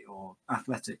rugby or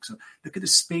athletics. So look at the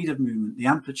speed of movement, the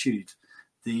amplitude,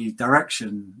 the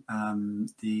direction,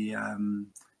 the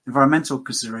environmental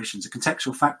considerations, the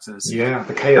contextual factors. Yeah,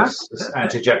 the chaos, as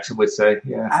Andrew Jackson would say.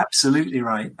 Yeah, absolutely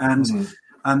right. And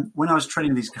when I was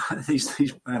training these guys, if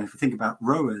you think about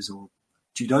rowers or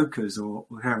judokas or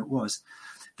whoever it was,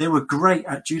 they were great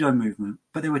at judo movement,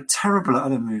 but they were terrible at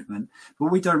other movement. But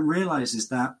what we don't realize is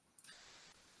that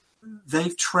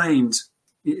they've trained.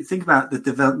 Think about the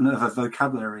development of a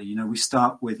vocabulary. You know, we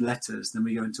start with letters, then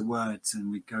we go into words,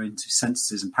 and we go into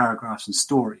sentences and paragraphs and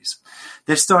stories.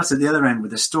 They've started at the other end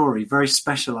with a story, very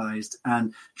specialized,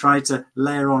 and tried to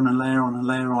layer on and layer on and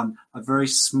layer on a very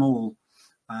small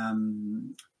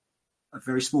bandwidth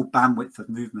of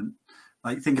movement.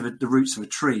 Like, think of it, the roots of a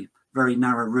tree. Very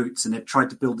narrow roots, and they've tried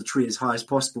to build the tree as high as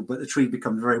possible, but the tree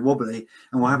becomes very wobbly,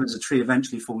 and what happens, the tree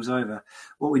eventually falls over.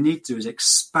 What we need to do is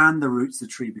expand the roots of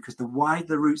the tree, because the wider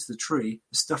the roots of the tree,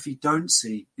 the stuff you don't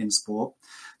see in sport,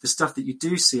 the stuff that you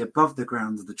do see above the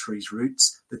ground of the tree's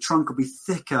roots, the trunk will be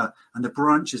thicker, and the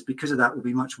branches, because of that, will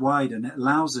be much wider, and it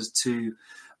allows us to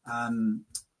have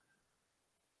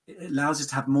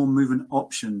more movement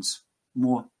options,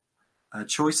 more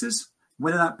choices.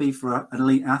 Whether that be for an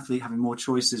elite athlete having more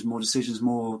choices, more decisions,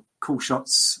 more cool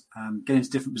shots, get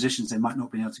into different positions they might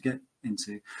not be able to get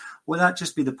into, or that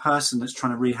just be the person that's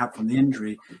trying to rehab from the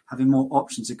injury, having more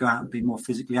options to go out and be more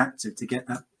physically active to get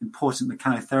that important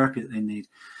mechanotherapy that they need,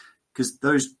 because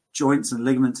those joints and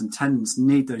ligaments and tendons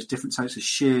need those different types of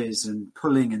shears and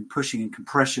pulling and pushing and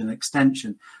compression and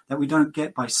extension that we don't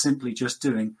get by simply just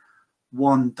doing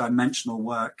one-dimensional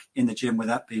work in the gym,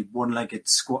 whether that be one-legged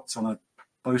squats on a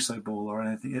Boso ball or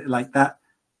anything like that.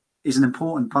 Is an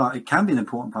important part. It can be an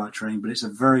important part of training, but it's a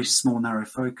very small, narrow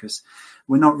focus.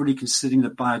 We're not really considering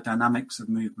the biodynamics of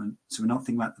movement. So we're not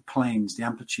thinking about the planes, the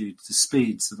amplitudes, the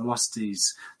speeds, the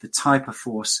velocities, the type of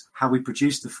force, how we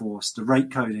produce the force, the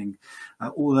rate coding,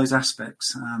 all those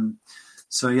aspects.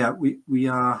 So yeah, we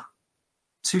are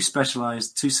too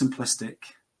specialized, too simplistic,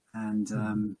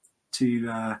 and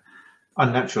too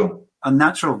unnatural.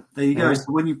 Unnatural. There you go. Yeah.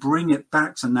 So when you bring it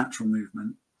back to natural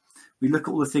movement, we look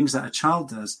at all the things that a child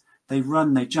does. They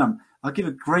run, they jump. I'll give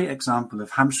a great example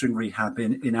of hamstring rehab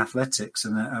in athletics,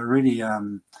 and a really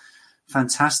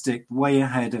fantastic, way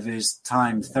ahead of his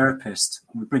time therapist.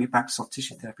 And we bring it back to soft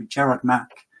tissue therapy, Gerard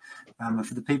Mack. And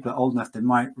for the people that are old enough, they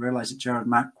might realize that Gerard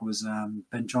Mack was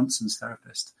Ben Johnson's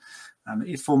therapist,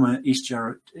 a former East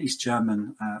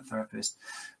German therapist.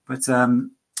 But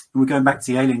we're going back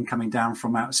to the alien coming down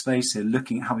from outer space here,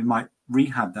 looking at how we might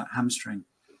rehab that hamstring.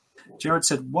 Gerard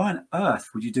said, why on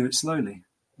earth would you do it slowly?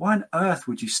 Why on earth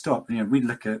would you stop? We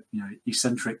look at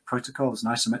eccentric protocols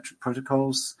and isometric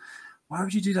protocols. Why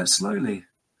would you do that slowly?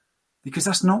 Because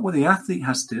that's not what the athlete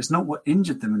has to do. It's not what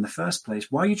injured them in the first place.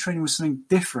 Why are you training with something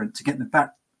different to get them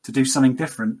back to do something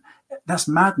different? That's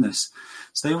madness.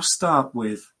 So they all start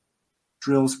with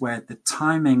drills where the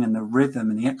timing and the rhythm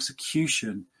and the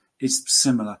execution is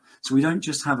similar. So we don't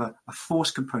just have a force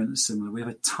component that's similar. We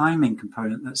have a timing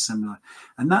component that's similar.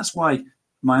 And that's why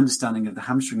my understanding of the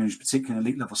hamstring injury, particularly in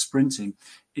elite level sprinting,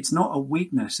 it's not a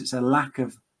weakness. It's a lack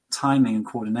of timing and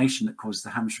coordination that causes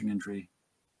the hamstring injury.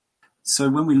 So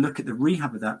when we look at the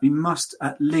rehab of that, we must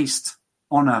at least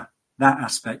honor that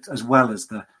aspect as well as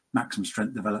the maximum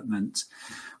strength development.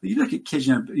 But you look at kids,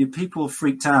 people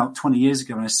freaked out 20 years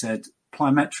ago when I said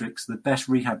plyometrics are the best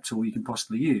rehab tool you can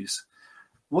possibly use.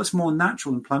 What's more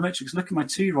natural than plyometrics? Look at my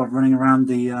 2-year-old running around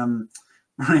the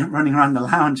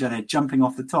lounge and jumping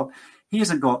off the top. He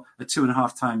hasn't got a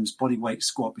 2.5 times body weight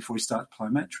squat before he starts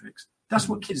plyometrics. That's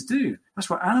what kids do. That's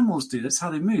what animals do. That's how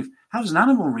they move. How does an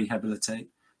animal rehabilitate?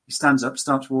 He stands up,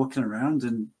 starts walking around,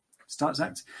 and starts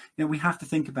acting. We have to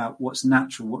think about what's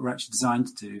natural, what we're actually designed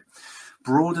to do.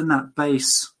 Broaden that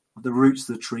base of the roots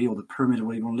of the tree or the pyramid, or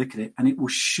whatever you want to look at it, and it will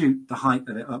shoot the height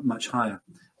of it up much higher.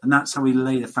 And that's how we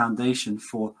lay the foundation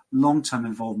for long-term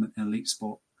involvement in elite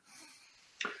sport.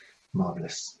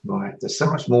 Marvellous. Right. There's so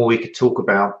much more we could talk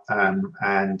about.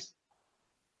 And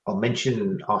I'll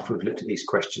mention after we've looked at these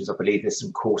questions, I believe there's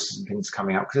some courses and things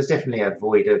coming out, because there's definitely a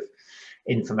void of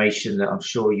information that I'm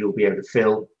sure you'll be able to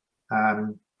fill,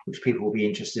 which people will be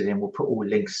interested in. We'll put all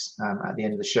links at the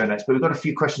end of the show notes. But we've got a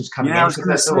few questions coming in, so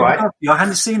that's all right. I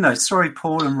hadn't seen those. Sorry,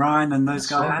 Paul and Ryan and those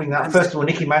guys. First of all,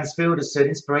 Nikki Mansfield has said,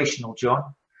 inspirational, John.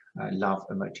 Love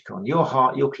emoticon.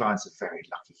 Your clients are very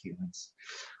lucky humans.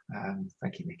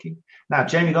 Thank you, Nikki. Now,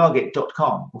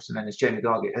 JamieGargett.com, also known as Jamie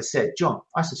Gargett, has said, John,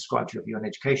 I subscribe to your view on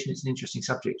education. It's an interesting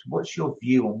subject. What's your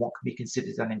view on what can be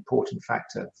considered an important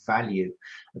factor, value?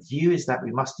 A view is that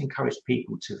we must encourage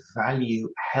people to value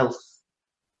health.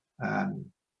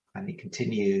 And it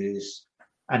continues,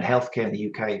 and healthcare in the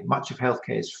UK. Much of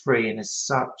healthcare is free, and as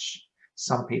such,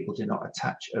 some people do not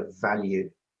attach a value.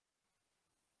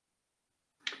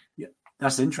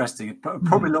 That's interesting.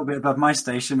 Probably a little bit above my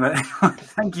station, but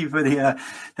thank you for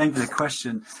the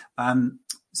question. So I'm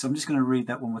just going to read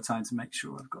that one more time to make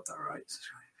sure I've got that right.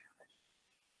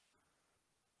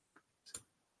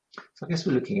 So I guess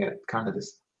we're looking at kind of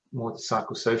this more the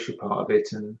psychosocial part of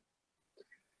it, and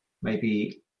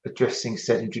maybe addressing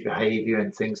sedentary behaviour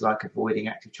and things like avoiding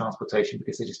active transportation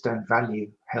because they just don't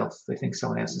value health. They think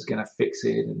someone else is going to fix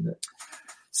it, and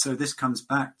so this comes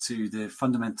back to the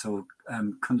fundamental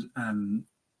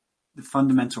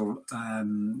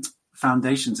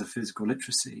foundations of physical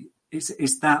literacy.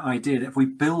 It's that idea that if we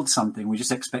build something, we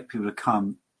just expect people to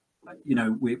come.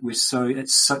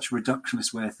 It's such a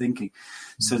reductionist way of thinking.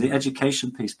 So the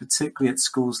education piece, particularly at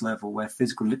schools level, where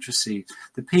physical literacy,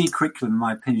 the PE curriculum, in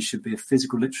my opinion, should be a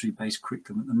physical literacy based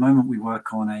curriculum. At the moment, we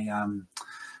work on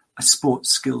a sports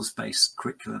skills based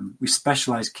curriculum. We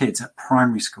specialize kids at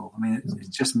primary school. I mean, it's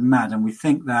just mad. And we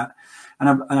think that,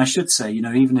 and I should say,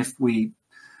 even if we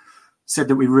said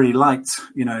that we really liked,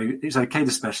 it's okay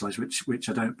to specialize, which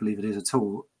I don't believe it is at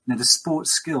all. The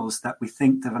sports skills that we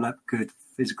think develop good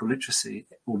physical literacy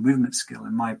or movement skill,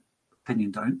 in my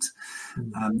opinion, don't.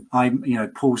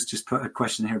 Paul's just put a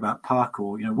question here about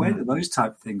parkour. Where do those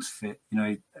type of things fit?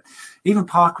 Even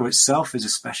parkour itself is a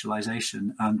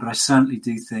specialization, but I certainly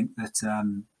do think that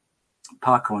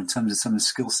parkour, in terms of some of the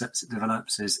skill sets it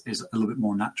develops, is a little bit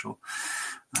more natural.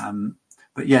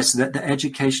 But yes, the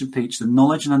education piece, the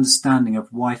knowledge and understanding of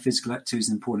why physical activity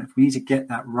is important, if we need to get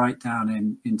that right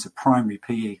down into primary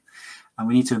PE, and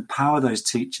we need to empower those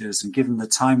teachers and give them the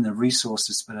time and the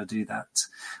resources to be able to do that.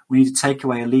 We need to take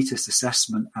away elitist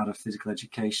assessment out of physical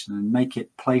education and make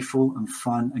it playful and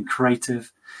fun and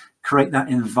creative, create that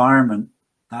environment,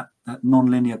 that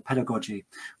non-linear pedagogy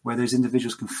where those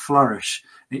individuals can flourish.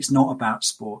 It's not about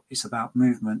sport, it's about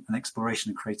movement and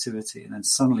exploration and creativity. And then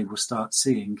suddenly we'll start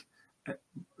seeing, at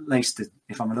least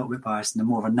if I'm a little bit biased, in a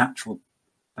more of a natural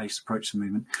based approach to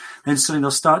movement, then suddenly they'll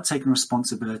start taking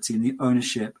responsibility and the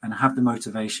ownership and have the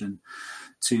motivation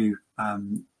to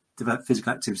develop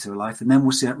physical activity in their life. And then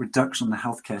we'll see that reduction on the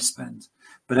healthcare spend.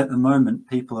 But at the moment,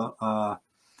 people are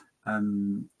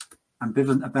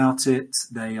ambivalent about it.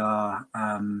 They are,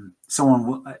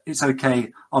 it's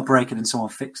okay, I'll break it and someone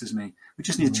fixes me. We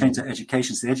just need to change that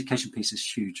education. So the education piece is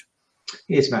huge.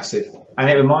 It is massive. And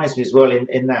it reminds me as well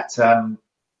in that,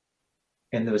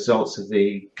 in the results of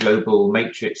the global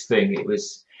matrix thing,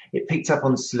 it picked up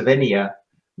on Slovenia,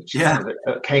 which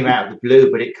came out of the blue,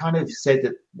 but it kind of said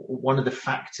that one of the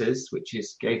factors, which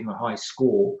gave them a high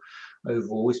score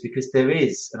overall, is because there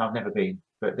is, and I've never been,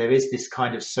 but there is this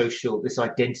kind of this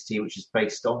identity which is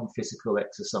based on physical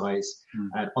exercise,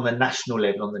 and on the national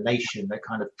level, on the nation, they're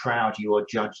kind of proud you are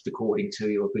judged according to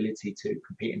your ability to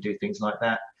compete and do things like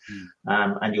that,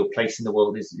 and your place in the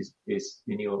world is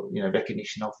in your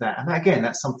recognition of that. And that, again,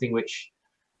 that's something which,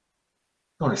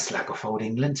 I don't want to slag off old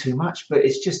England too much, but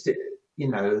it's just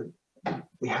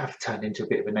we have turned into a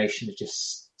bit of a nation of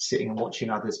just sitting and watching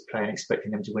others play and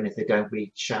expecting them to win. If they don't,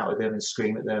 we shout at them and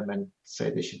scream at them and say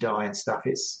they should die and stuff.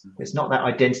 It's not that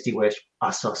identity where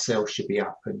us ourselves should be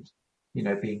up and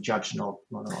being judged on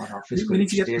our physical. We need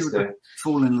to get people to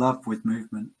fall in love with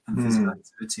movement and physical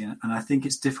activity, and I think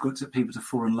it's difficult to get people to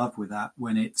fall in love with that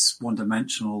when it's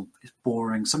one-dimensional, it's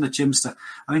boring. Some of the gym stuff,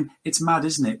 I mean, it's mad,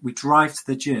 isn't it? We drive to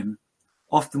the gym,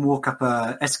 often walk up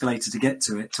a escalator to get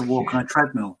to it, to walk on a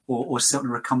treadmill or sit on a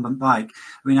recumbent bike.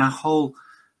 I mean, our whole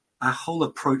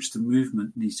approach to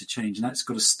movement needs to change, and that's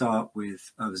got to start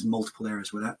with. There's multiple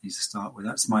areas where that needs to start with.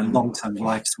 That's my long-term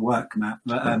life's work, Matt.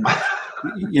 But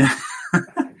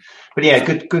But yeah,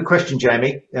 good question,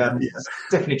 Jamie.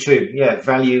 Definitely true. Yeah,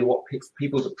 value what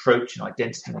people's approach and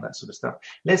identity and all that sort of stuff.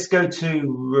 Let's go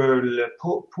to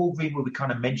Paul Greenwood. We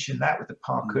kind of mentioned that with the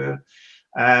parkour.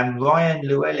 Ryan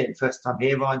Llewellyn, first time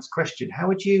here. Ryan's question: how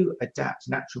would you adapt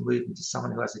natural movement to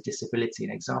someone who has a disability?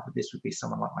 An example of this would be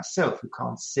someone like myself who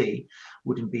can't see,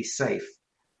 wouldn't be safe.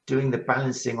 doing the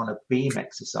balancing on a beam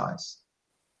exercise.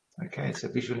 Okay, so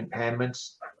visual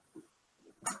impairments,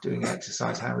 doing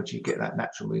exercise, how would you get that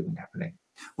natural movement happening?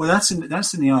 Well, that's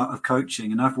in the art of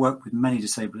coaching, and I've worked with many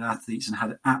disabled athletes and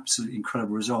had absolutely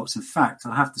incredible results. In fact,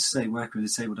 I have to say, working with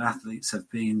disabled athletes have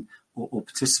been, or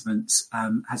participants,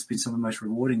 has been some of the most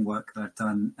rewarding work that I've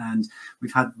done, and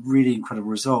we've had really incredible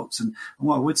results. And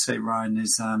what I would say, Ryan,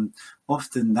 is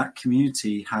often that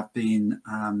community have been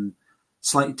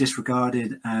slightly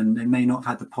disregarded, and they may not have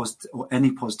had the positive or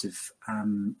any positive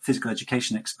physical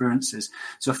education experiences.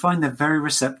 So I find they're very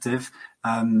receptive.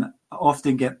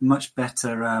 Often get much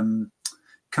better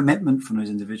commitment from those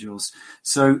individuals.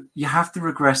 So you have to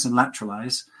regress and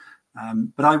lateralize.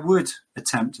 But I would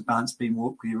attempt a balance beam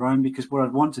walk with you, Ryan, because what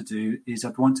I'd want to do is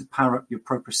I'd want to power up your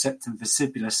proprioceptive and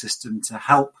vestibular system to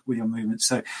help with your movement.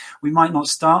 So we might not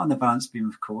start on the balance beam,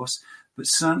 of course, but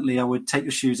certainly I would take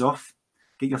your shoes off,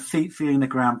 get your feet feeling the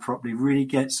ground properly, really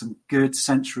get some good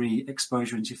sensory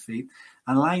exposure into your feet,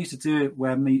 and allow you to do it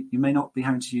where you may not be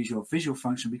having to use your visual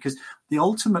function, because the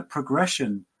ultimate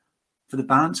progression for the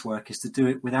balance work is to do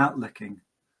it without looking.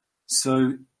 So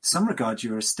in some regards,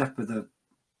 you're a step ahead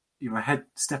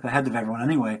of everyone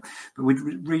anyway, but we'd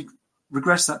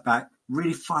regress that back,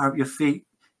 really fire up your feet,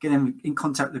 get in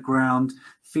contact with the ground,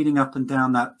 feeding up and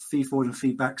down that feed forward and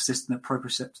feedback system, that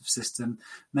proprioceptive system.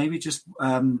 Maybe just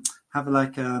have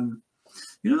like,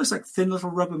 those like thin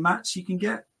little rubber mats you can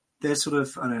get. They're sort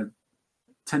of,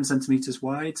 10 centimeters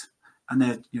wide, and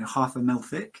they're half a mil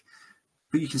thick,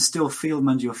 but you can still feel them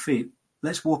under your feet.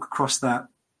 Let's walk across that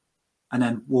and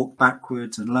then walk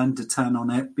backwards and learn to turn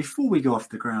on it before we go off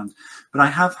the ground. But I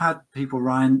have had people,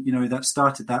 Ryan, that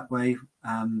started that way,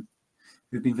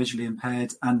 who've been visually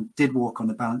impaired and did walk on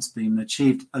the balance beam and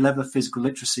achieved a level of physical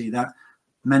literacy that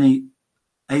many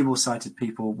able-sighted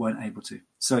people weren't able to.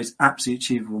 So it's absolutely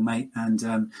achievable, mate.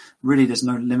 And really, there's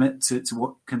no limit to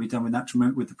what can be done with natural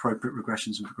movement with appropriate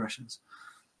regressions and progressions.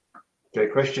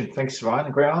 Great question. Thanks, Ryan.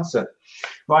 A great answer.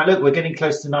 Right, look, we're getting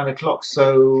close to 9 o'clock.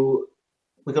 So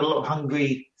we've got a lot of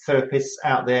hungry therapists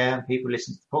out there and people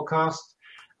listening to the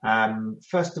podcast.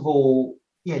 First of all,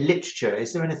 literature.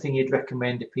 Is there anything you'd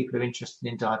recommend if people are interested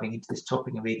in diving into this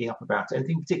topic and reading up about it?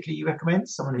 Anything particularly you recommend?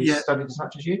 Someone who's studied as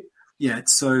much as you? Yeah,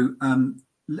 so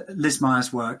Liz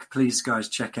Meyer's work, please guys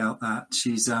check out that.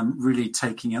 She's really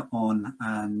taking it on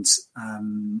and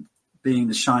being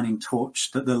the shining torch,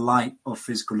 the light of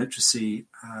physical literacy.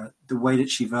 The way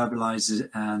that she verbalizes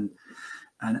it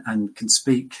and can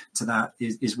speak to that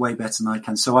is way better than I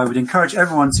can. So I would encourage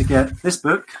everyone to get this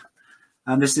book.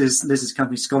 And this is Liz's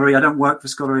company, Scholarly. I don't work for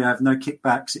Scholarly. I have no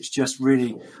kickbacks. It's just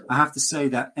really, I have to say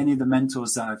that any of the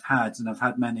mentors that I've had, and I've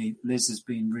had many, Liz has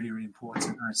been really, really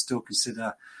important. I still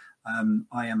consider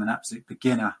I am an absolute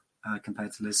beginner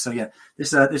compared to Liz. So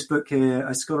this book here,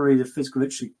 Scholarly, the Physical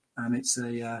Literacy, it's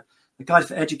a guide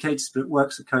for educators, but it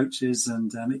works for coaches,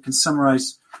 and it can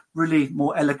summarize really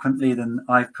more eloquently than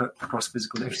I've put across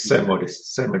physical literacy. So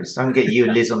modest. I'm going to get you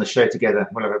and Liz on the show together.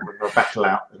 We'll have a battle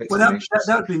out. Well,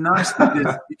 that would be nice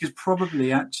because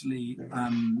probably actually...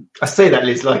 I say that,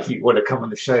 Liz, like you want to come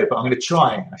on the show, but I'm going to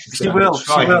try. She will.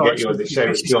 Try and get you on the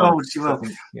show. She will.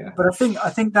 But I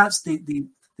think that's the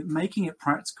making it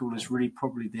practical is really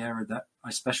probably the area that I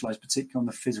specialize, particularly on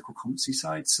the physical competency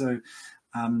side. So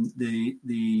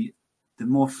the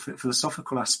more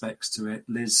philosophical aspects to it,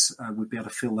 Liz would be able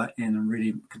to fill that in and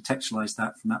really contextualize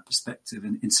that from that perspective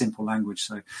in simple language.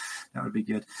 So that would be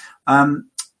good.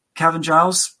 Calvin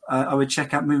Giles, I would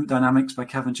check out Movement Dynamics by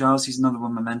Calvin Giles. He's another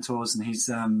one of my mentors, and he's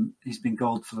been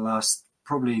gold for the last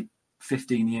probably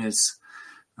 15 years,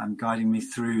 guiding me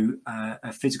through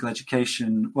a physical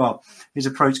education. Well, his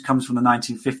approach comes from the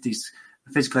 1950s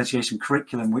physical education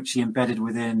curriculum, which he embedded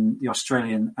within the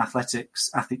Australian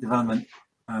athlete development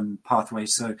pathway.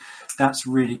 So that's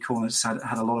really cool. It's had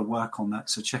a lot of work on that.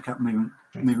 So check out Movement.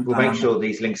 We'll make sure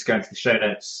these links go into the show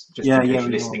notes, just in case you're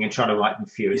listening and trying to write them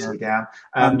furiously down.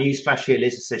 Newsflash here,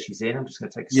 Liz says she's in. I'm just going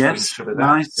to take a screenshot of that.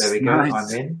 Nice, there we go.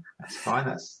 Nice. I'm in. That's fine.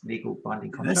 That's legal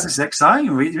binding contract. This is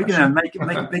exciting. We're going to make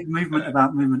a big movement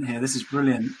about movement here. This is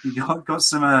brilliant. You've got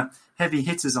some heavy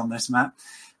hitters on this, Matt.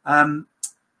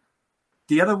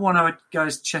 The other one I would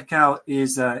guys check out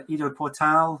is Ido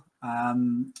Portal,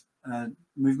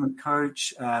 movement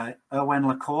coach, Erwan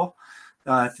Lacour,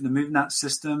 for the MoveNat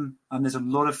system. There's a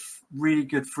lot of really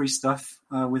good free stuff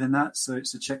within that, so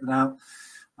check that out.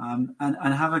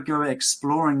 And have a go at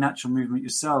exploring natural movement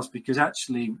yourselves, because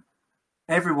actually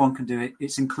everyone can do it.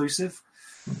 It's inclusive,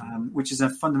 which is a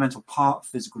fundamental part of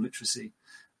physical literacy.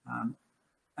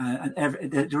 And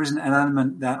there isn't an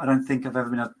element that I don't think I've ever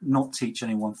been able to not teach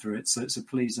anyone through it. So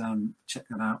please check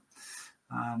that out.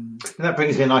 That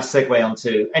brings me a nice segue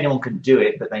onto anyone can do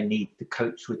it, but they need the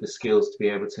coach with the skills to be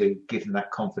able to give them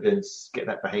that confidence, get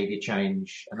that behaviour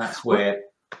change, and that's where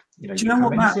do you know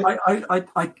what, Matt?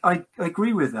 I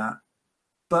agree with that.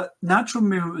 But natural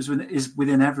movement is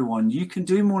within everyone. You can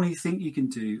do more than you think you can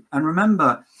do. And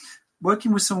remember,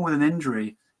 working with someone with an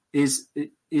injury is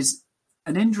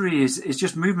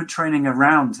just movement training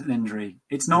around an injury.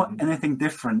 It's not anything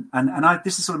different. And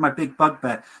this is sort of my big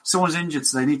bugbear. Someone's injured,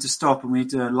 so they need to stop, and we need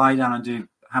to lie down and do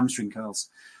hamstring curls.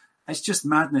 It's just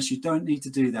madness. You don't need to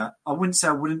do that. I wouldn't say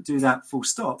I wouldn't do that full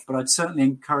stop, but I'd certainly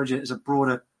encourage it as a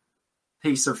broader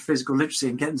piece of physical literacy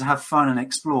and get them to have fun and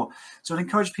explore. So I'd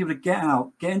encourage people to get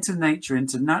out, get into nature,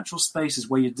 into natural spaces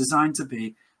where you're designed to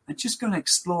be, and just go and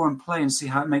explore and play and see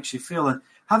how it makes you feel. And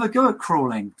have a go at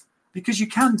crawling, because you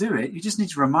can do it. You just need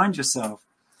to remind yourself.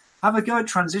 Have a go at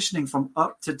transitioning from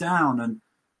up to down, and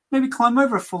maybe climb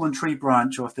over a fallen tree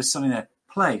branch, or if there's something there,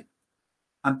 play.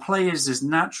 And play is as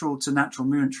natural to natural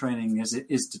movement training as it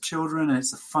is to children, and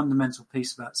it's a fundamental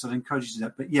piece of that. So I'd encourage you to do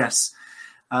that. But yes,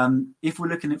 if we're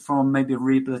looking at it from maybe a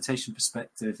rehabilitation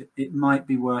perspective, it might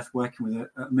be worth working with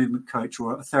a movement coach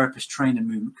or a therapist trained in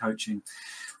movement coaching,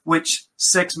 which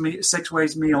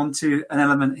segues me onto an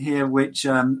element here, which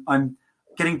I'm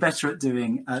getting better at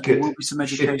doing. There will be some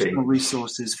educational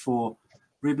resources for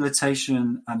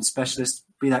rehabilitation specialists,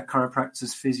 be that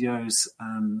chiropractors, physios,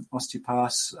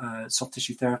 osteopaths, soft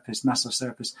tissue therapists, massage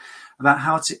therapists, about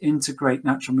how to integrate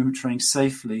natural movement training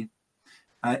safely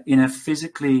in a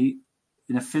physical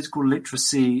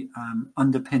literacy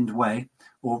underpinned way,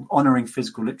 or honouring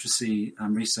physical literacy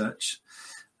research,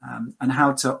 and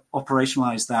how to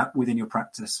operationalise that within your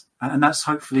practice. And that's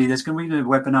hopefully, there's going to be a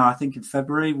webinar, I think, in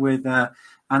February with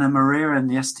Anna Maria and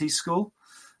the ST School.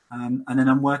 And then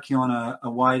I'm working on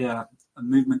a wider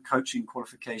movement coaching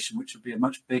qualification, which would be a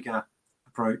much bigger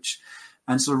approach,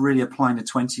 and sort of really applying the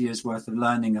 20 years worth of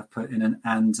learning I've put in,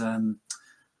 and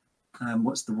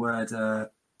what's the word?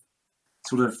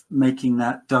 Sort of making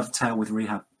that dovetail with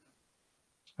rehab.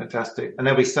 Fantastic. And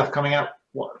there'll be stuff coming out,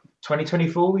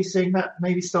 2024, we seeing that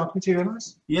maybe start to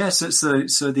materialise? Yes, so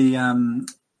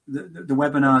the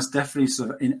webinar is definitely sort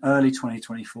of in early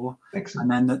 2024.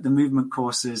 Excellent. And then the movement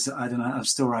courses, I don't know, I'm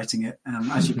still writing it,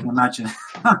 as you can imagine.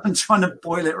 I'm trying to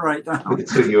boil it right down. With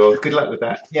the 2-year-old, good luck with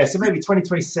that. Yeah, so maybe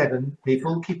 2027,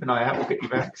 people, keep an eye out, we'll get you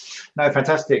back. No,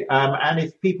 fantastic. And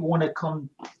if people want to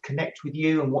connect with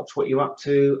you and watch what you're up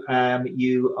to,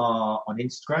 you are on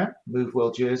Instagram, Move Well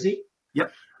Jersey.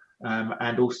 Yep.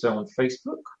 And also on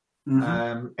Facebook.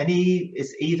 Mm-hmm.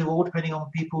 Is either or, depending on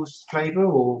people's flavour,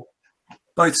 or?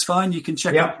 Both's fine. You can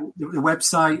check out the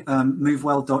website,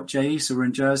 movewell.je. So we're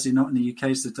in Jersey, not in the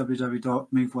UK, so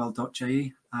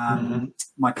www.movewell.je.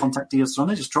 My contact details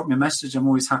on it. Just drop me a message. I'm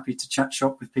always happy to chat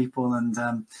shop with people, and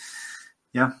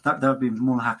that would be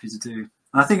more than happy to do.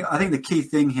 And I think the key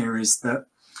thing here is that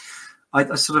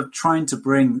I sort of trying to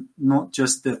bring not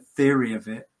just the theory of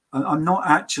it. I'm not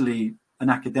actually an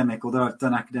academic, although I've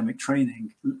done academic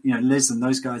training. You know, Liz and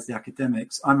those guys, the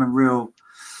academics. I'm a real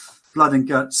blood and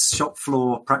guts shop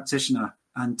floor practitioner,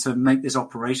 and to make this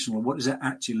operational, what does it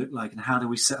actually look like, and how do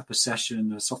we set up a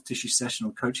session, a soft tissue session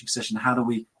or coaching session? How do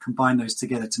we combine those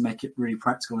together to make it really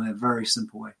practical in a very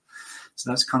simple way? So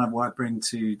that's kind of what I bring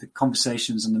to the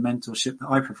conversations and the mentorship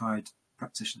that I provide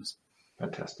practitioners.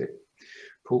 Fantastic.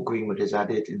 Paul Greenwood has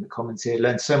added in the comments here,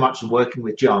 learned so much from working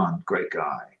with John. Great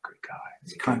guy.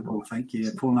 It's kind, Paul. Thank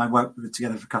you. Paul and I worked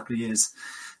together for a couple of years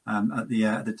at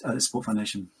the Sport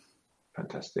Foundation.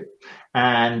 Fantastic.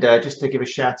 And just to give a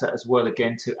shout out as well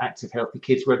again to Active Healthy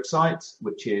Kids website,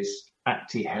 which is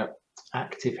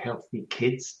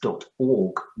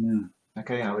activehealthykids.org.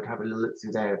 Okay, I would have a little look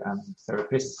through their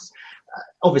therapists.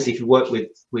 Obviously, if you work with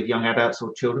young adults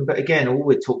or children, but again, all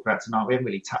we've talked about tonight, we haven't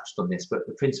really touched on this, but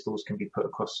the principles can be put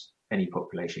across any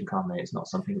population, can't they? It's not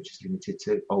something which is limited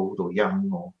to old or young.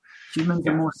 Or humans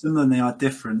are more similar than they are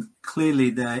different. Clearly,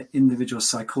 their individual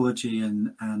psychology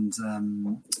and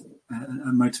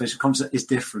motivation concept is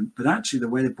different, but actually the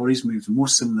way their bodies move are more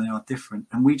similar than they are different.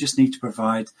 And we just need to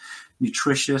provide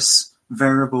nutritious,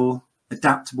 variable,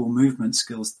 adaptable movement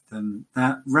skills to them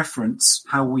that reference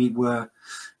how we were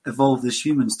evolved as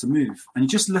humans to move. And you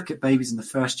just look at babies in the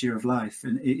first year of life,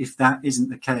 and if that isn't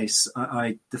the case,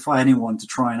 I defy anyone to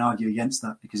try and argue against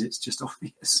that, because it's just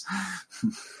obvious.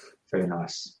 Very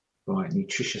nice. Right,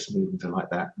 nutritious movement, I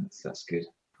like that. That's good.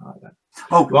 I like that.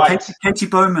 Oh, right. Katie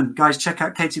Bowman, guys, check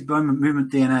out Katie Bowman,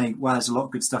 Movement DNA. Wow, there's a lot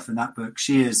of good stuff in that book.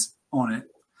 She is on it.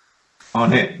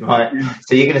 Right.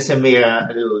 So you're going to send me a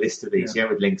little list of these,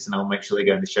 with links, and I'll make sure they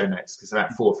go in the show notes, because there are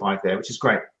about 4 or 5 there, which is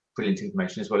great. brilliant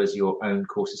information, as well as your own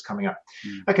courses coming up.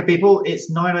 Okay, people,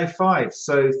 it's 9:05.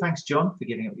 So thanks, John, for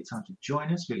giving up your time to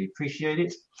join us. Really appreciate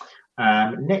it.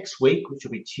 Next week, which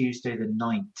will be Tuesday the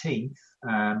 19th,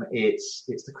 it's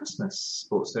the Christmas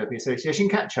Sports Therapy Association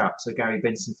catch-up. So Gary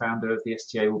Benson, founder of the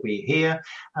STA, will be here,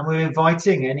 and we're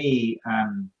inviting any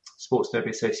Sports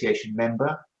Therapy Association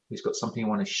member who's got something you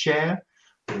want to share,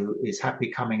 who is happy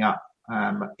coming up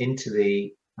into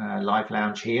the live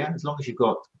lounge here. As long as you've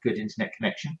got a good internet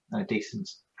connection and a decent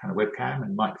kind of webcam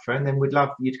and microphone, then we'd love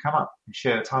you to come up and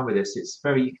share time with us. You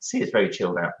can see it's very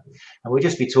chilled out, and we'll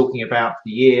just be talking about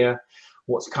the year,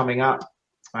 what's coming up,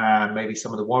 maybe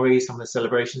some of the worries, some of the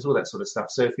celebrations, all that sort of stuff.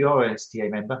 So if you're an STA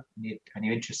member and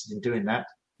you're interested in doing that,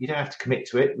 you don't have to commit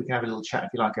to it. We can have a little chat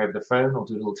if you like over the phone, or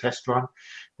do a little test run.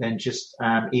 Then just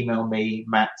email me,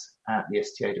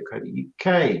 matt@thesta.co.uk,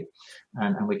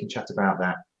 and we can chat about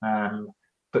that.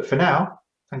 But for now,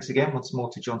 thanks again once more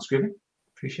to John Scriven.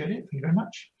 Appreciate it. Thank you very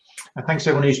much. And thanks to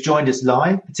everyone who's joined us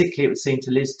live, particularly it would seem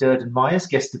to Liz Durden-Myers,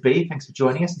 guest to be. Thanks for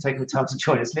joining us and taking the time to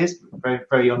join us, Liz. I'm very,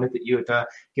 very honoured that you would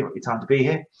give up your time to be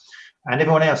here. And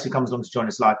everyone else who comes along to join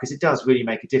us live, because it does really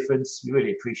make a difference. We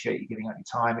really appreciate you giving up your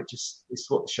time. It's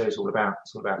what the show's all about.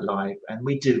 It's all about live. And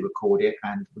we do record it,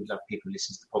 and we love people who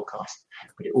listen to the podcast.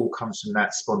 But it all comes from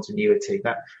that spontaneity,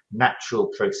 that natural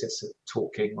process of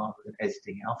talking rather than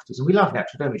editing it afterwards. And we love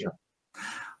natural, don't we, John?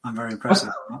 I'm very impressed.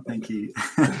 Thank you.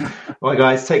 All right,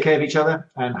 guys, take care of each other,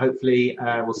 and hopefully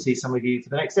we'll see some of you for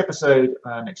the next episode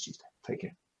next Tuesday. Take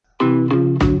care.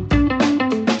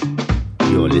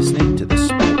 You're listening to the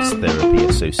Sports Therapy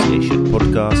Association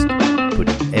podcast,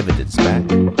 putting evidence back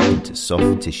into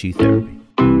soft tissue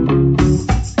therapy.